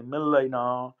गर्न चाहिँ मिल्दैन,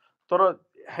 तर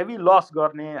हेभी लस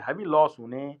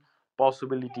हुने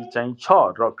पोसिबिलिटी चाहिँ छ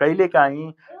र कहिलेकाहीँ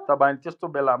तपाईँ त्यस्तो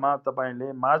बेलामा तपाईँले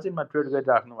मार्जिनमा ट्रेड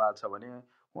गरिराख्नु भएको छ भने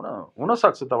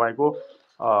हुनसक्छ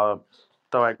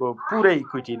तपाईँको पुरै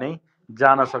इक्विटी नै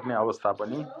जान सक्ने अवस्था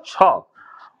पनि छ।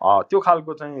 त्यो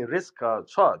खालको चाहिँ रिस्क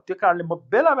छ। त्यो कारणले म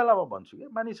बेला बेलामा भन्छु कि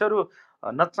मानिसहरू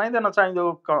नचाहिँदो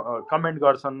कमेन्ट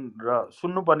गर्छन् र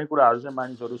सुन्नुपर्ने कुराहरू चाहिँ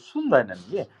मानिसहरू सुन्दैनन्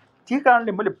कि। त्यो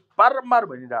कारणले मैले बारम्बार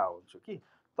भनिरहेको हुन्छु कि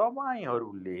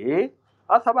तपाईँहरूले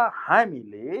अथवा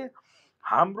हामीले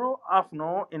हाम्रो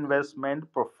आफ्नो इन्भेस्टमेन्ट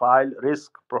प्रोफाइल,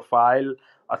 रिस्क प्रोफाइल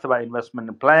अथवा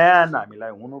इन्भेस्टमेन्ट प्लान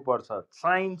हामीलाई हुनुपर्छ,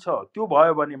 चाहिन्छ। त्यो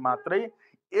भयो भने मात्रै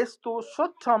यस्तो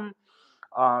स्वच्छम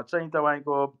चाहिँ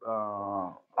तपाईँको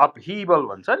अपहिबल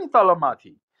भन्छ नि,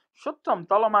 तलमाथि स्वच्छम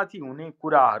तलमाथि हुने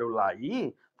कुराहरूलाई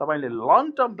तपाईँले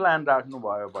लङ टर्म प्लान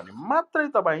राख्नुभयो भने मात्रै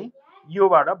तपाईँ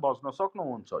योबाट बच्न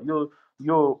सक्नुहुन्छ।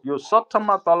 यो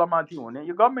सटर्ममा तलमाथि हुने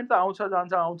यो गभर्मेन्ट त आउँछ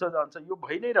जान्छ यो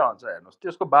भइ नै रहन्छ। हेर्नुहोस्,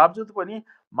 त्यसको बावजुद पनि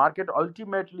मार्केट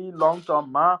अल्टिमेटली लङ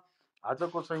टर्ममा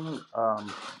आजको चाहिँ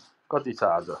कति छ,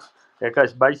 आज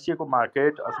 2100-2200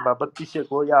 मार्केट अथवा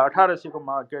 3200 या 1800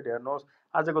 मार्केट हेर्नुहोस्,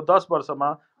 आजको 10 वर्षमा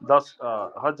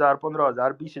 10,000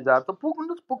 15,000 20,000 त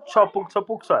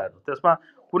पुग्छ। हेर्नुहोस्, त्यसमा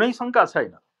कुनै शङ्का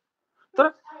छैन।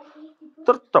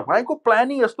 तर तपाईँको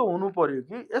प्लानिङ यस्तो हुनु पर्यो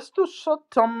कि यस्तो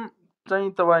सक्षम चाहिँ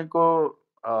तपाईँको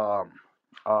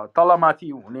तलमाथि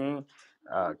हुने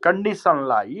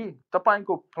कन्डिसनलाई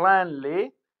तपाईँको प्लानले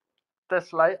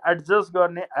त्यसलाई एडजस्ट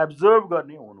गर्ने, एब्जर्भ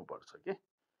गर्ने हुनुपर्छ कि।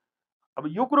 अब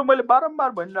यो कुरो मैले बारम्बार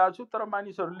भनिरहेको छु, तर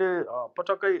मानिसहरूले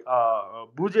पटक्कै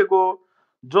बुझेको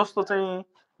जस्तो चाहिँ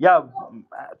या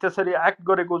त्यसरी एक्ट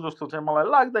गरेको जस्तो चाहिँ मलाई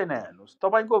लाग्दैन। हेर्नुहोस्,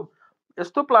 तपाईँको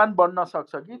यस्तो प्लान बन्न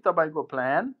सक्छ कि तपाईँको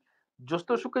प्लान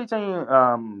जस्तोसुकै चाहिँ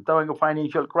तपाईँको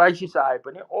फाइनेन्सियल क्राइसिस आए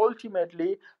पनि अल्टिमेटली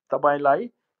तपाईँलाई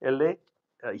यसले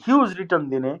ह्युज रिटर्न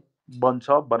दिने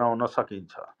बनाउन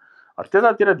सकिन्छ।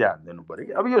 त्यतातिर ध्यान दिनु पऱ्यो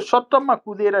कि। अब यो सर्ट टर्ममा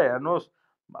कुदेर हेर्नुहोस्,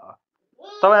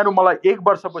 तपाईँहरू मलाई 1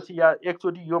 वर्षपछि या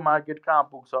एकचोटि यो मार्केट कहाँ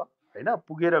पुग्छ होइन,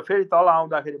 पुगेर फेरि तल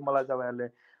आउँदाखेरि मलाई तपाईँहरूले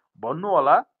भन्नु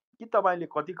होला कि तपाईँले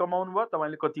कति कमाउनु भयो,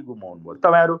 तपाईँले कति गुमाउनु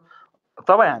भयो।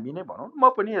 तपाईँ हामी नै भनौँ, म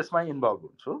पनि यसमा इन्भल्भ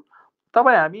हुन्छु।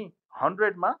 तपाईँ हामी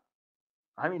 100मा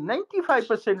हामी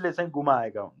 95%ले चाहिँ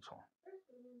गुमाएका हुन्छौँ।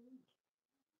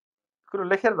 कुरो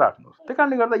लेखेर राख्नुहोस्। त्यही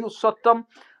कारणले गर्दा यो सर्ट टर्म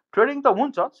ट्रेडिङ त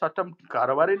हुन्छ, सर्ट टर्म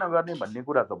कारोबारै नगर्ने भन्ने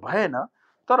कुरा त भएन।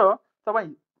 तर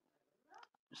तपाईँ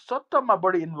सर्ट टर्ममा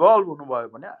बढी इन्भल्भ हुनुभयो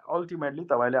भने अल्टिमेटली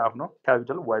तपाईँले आफ्नो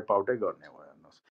क्यापिटल वाइप आउटै गर्ने हो।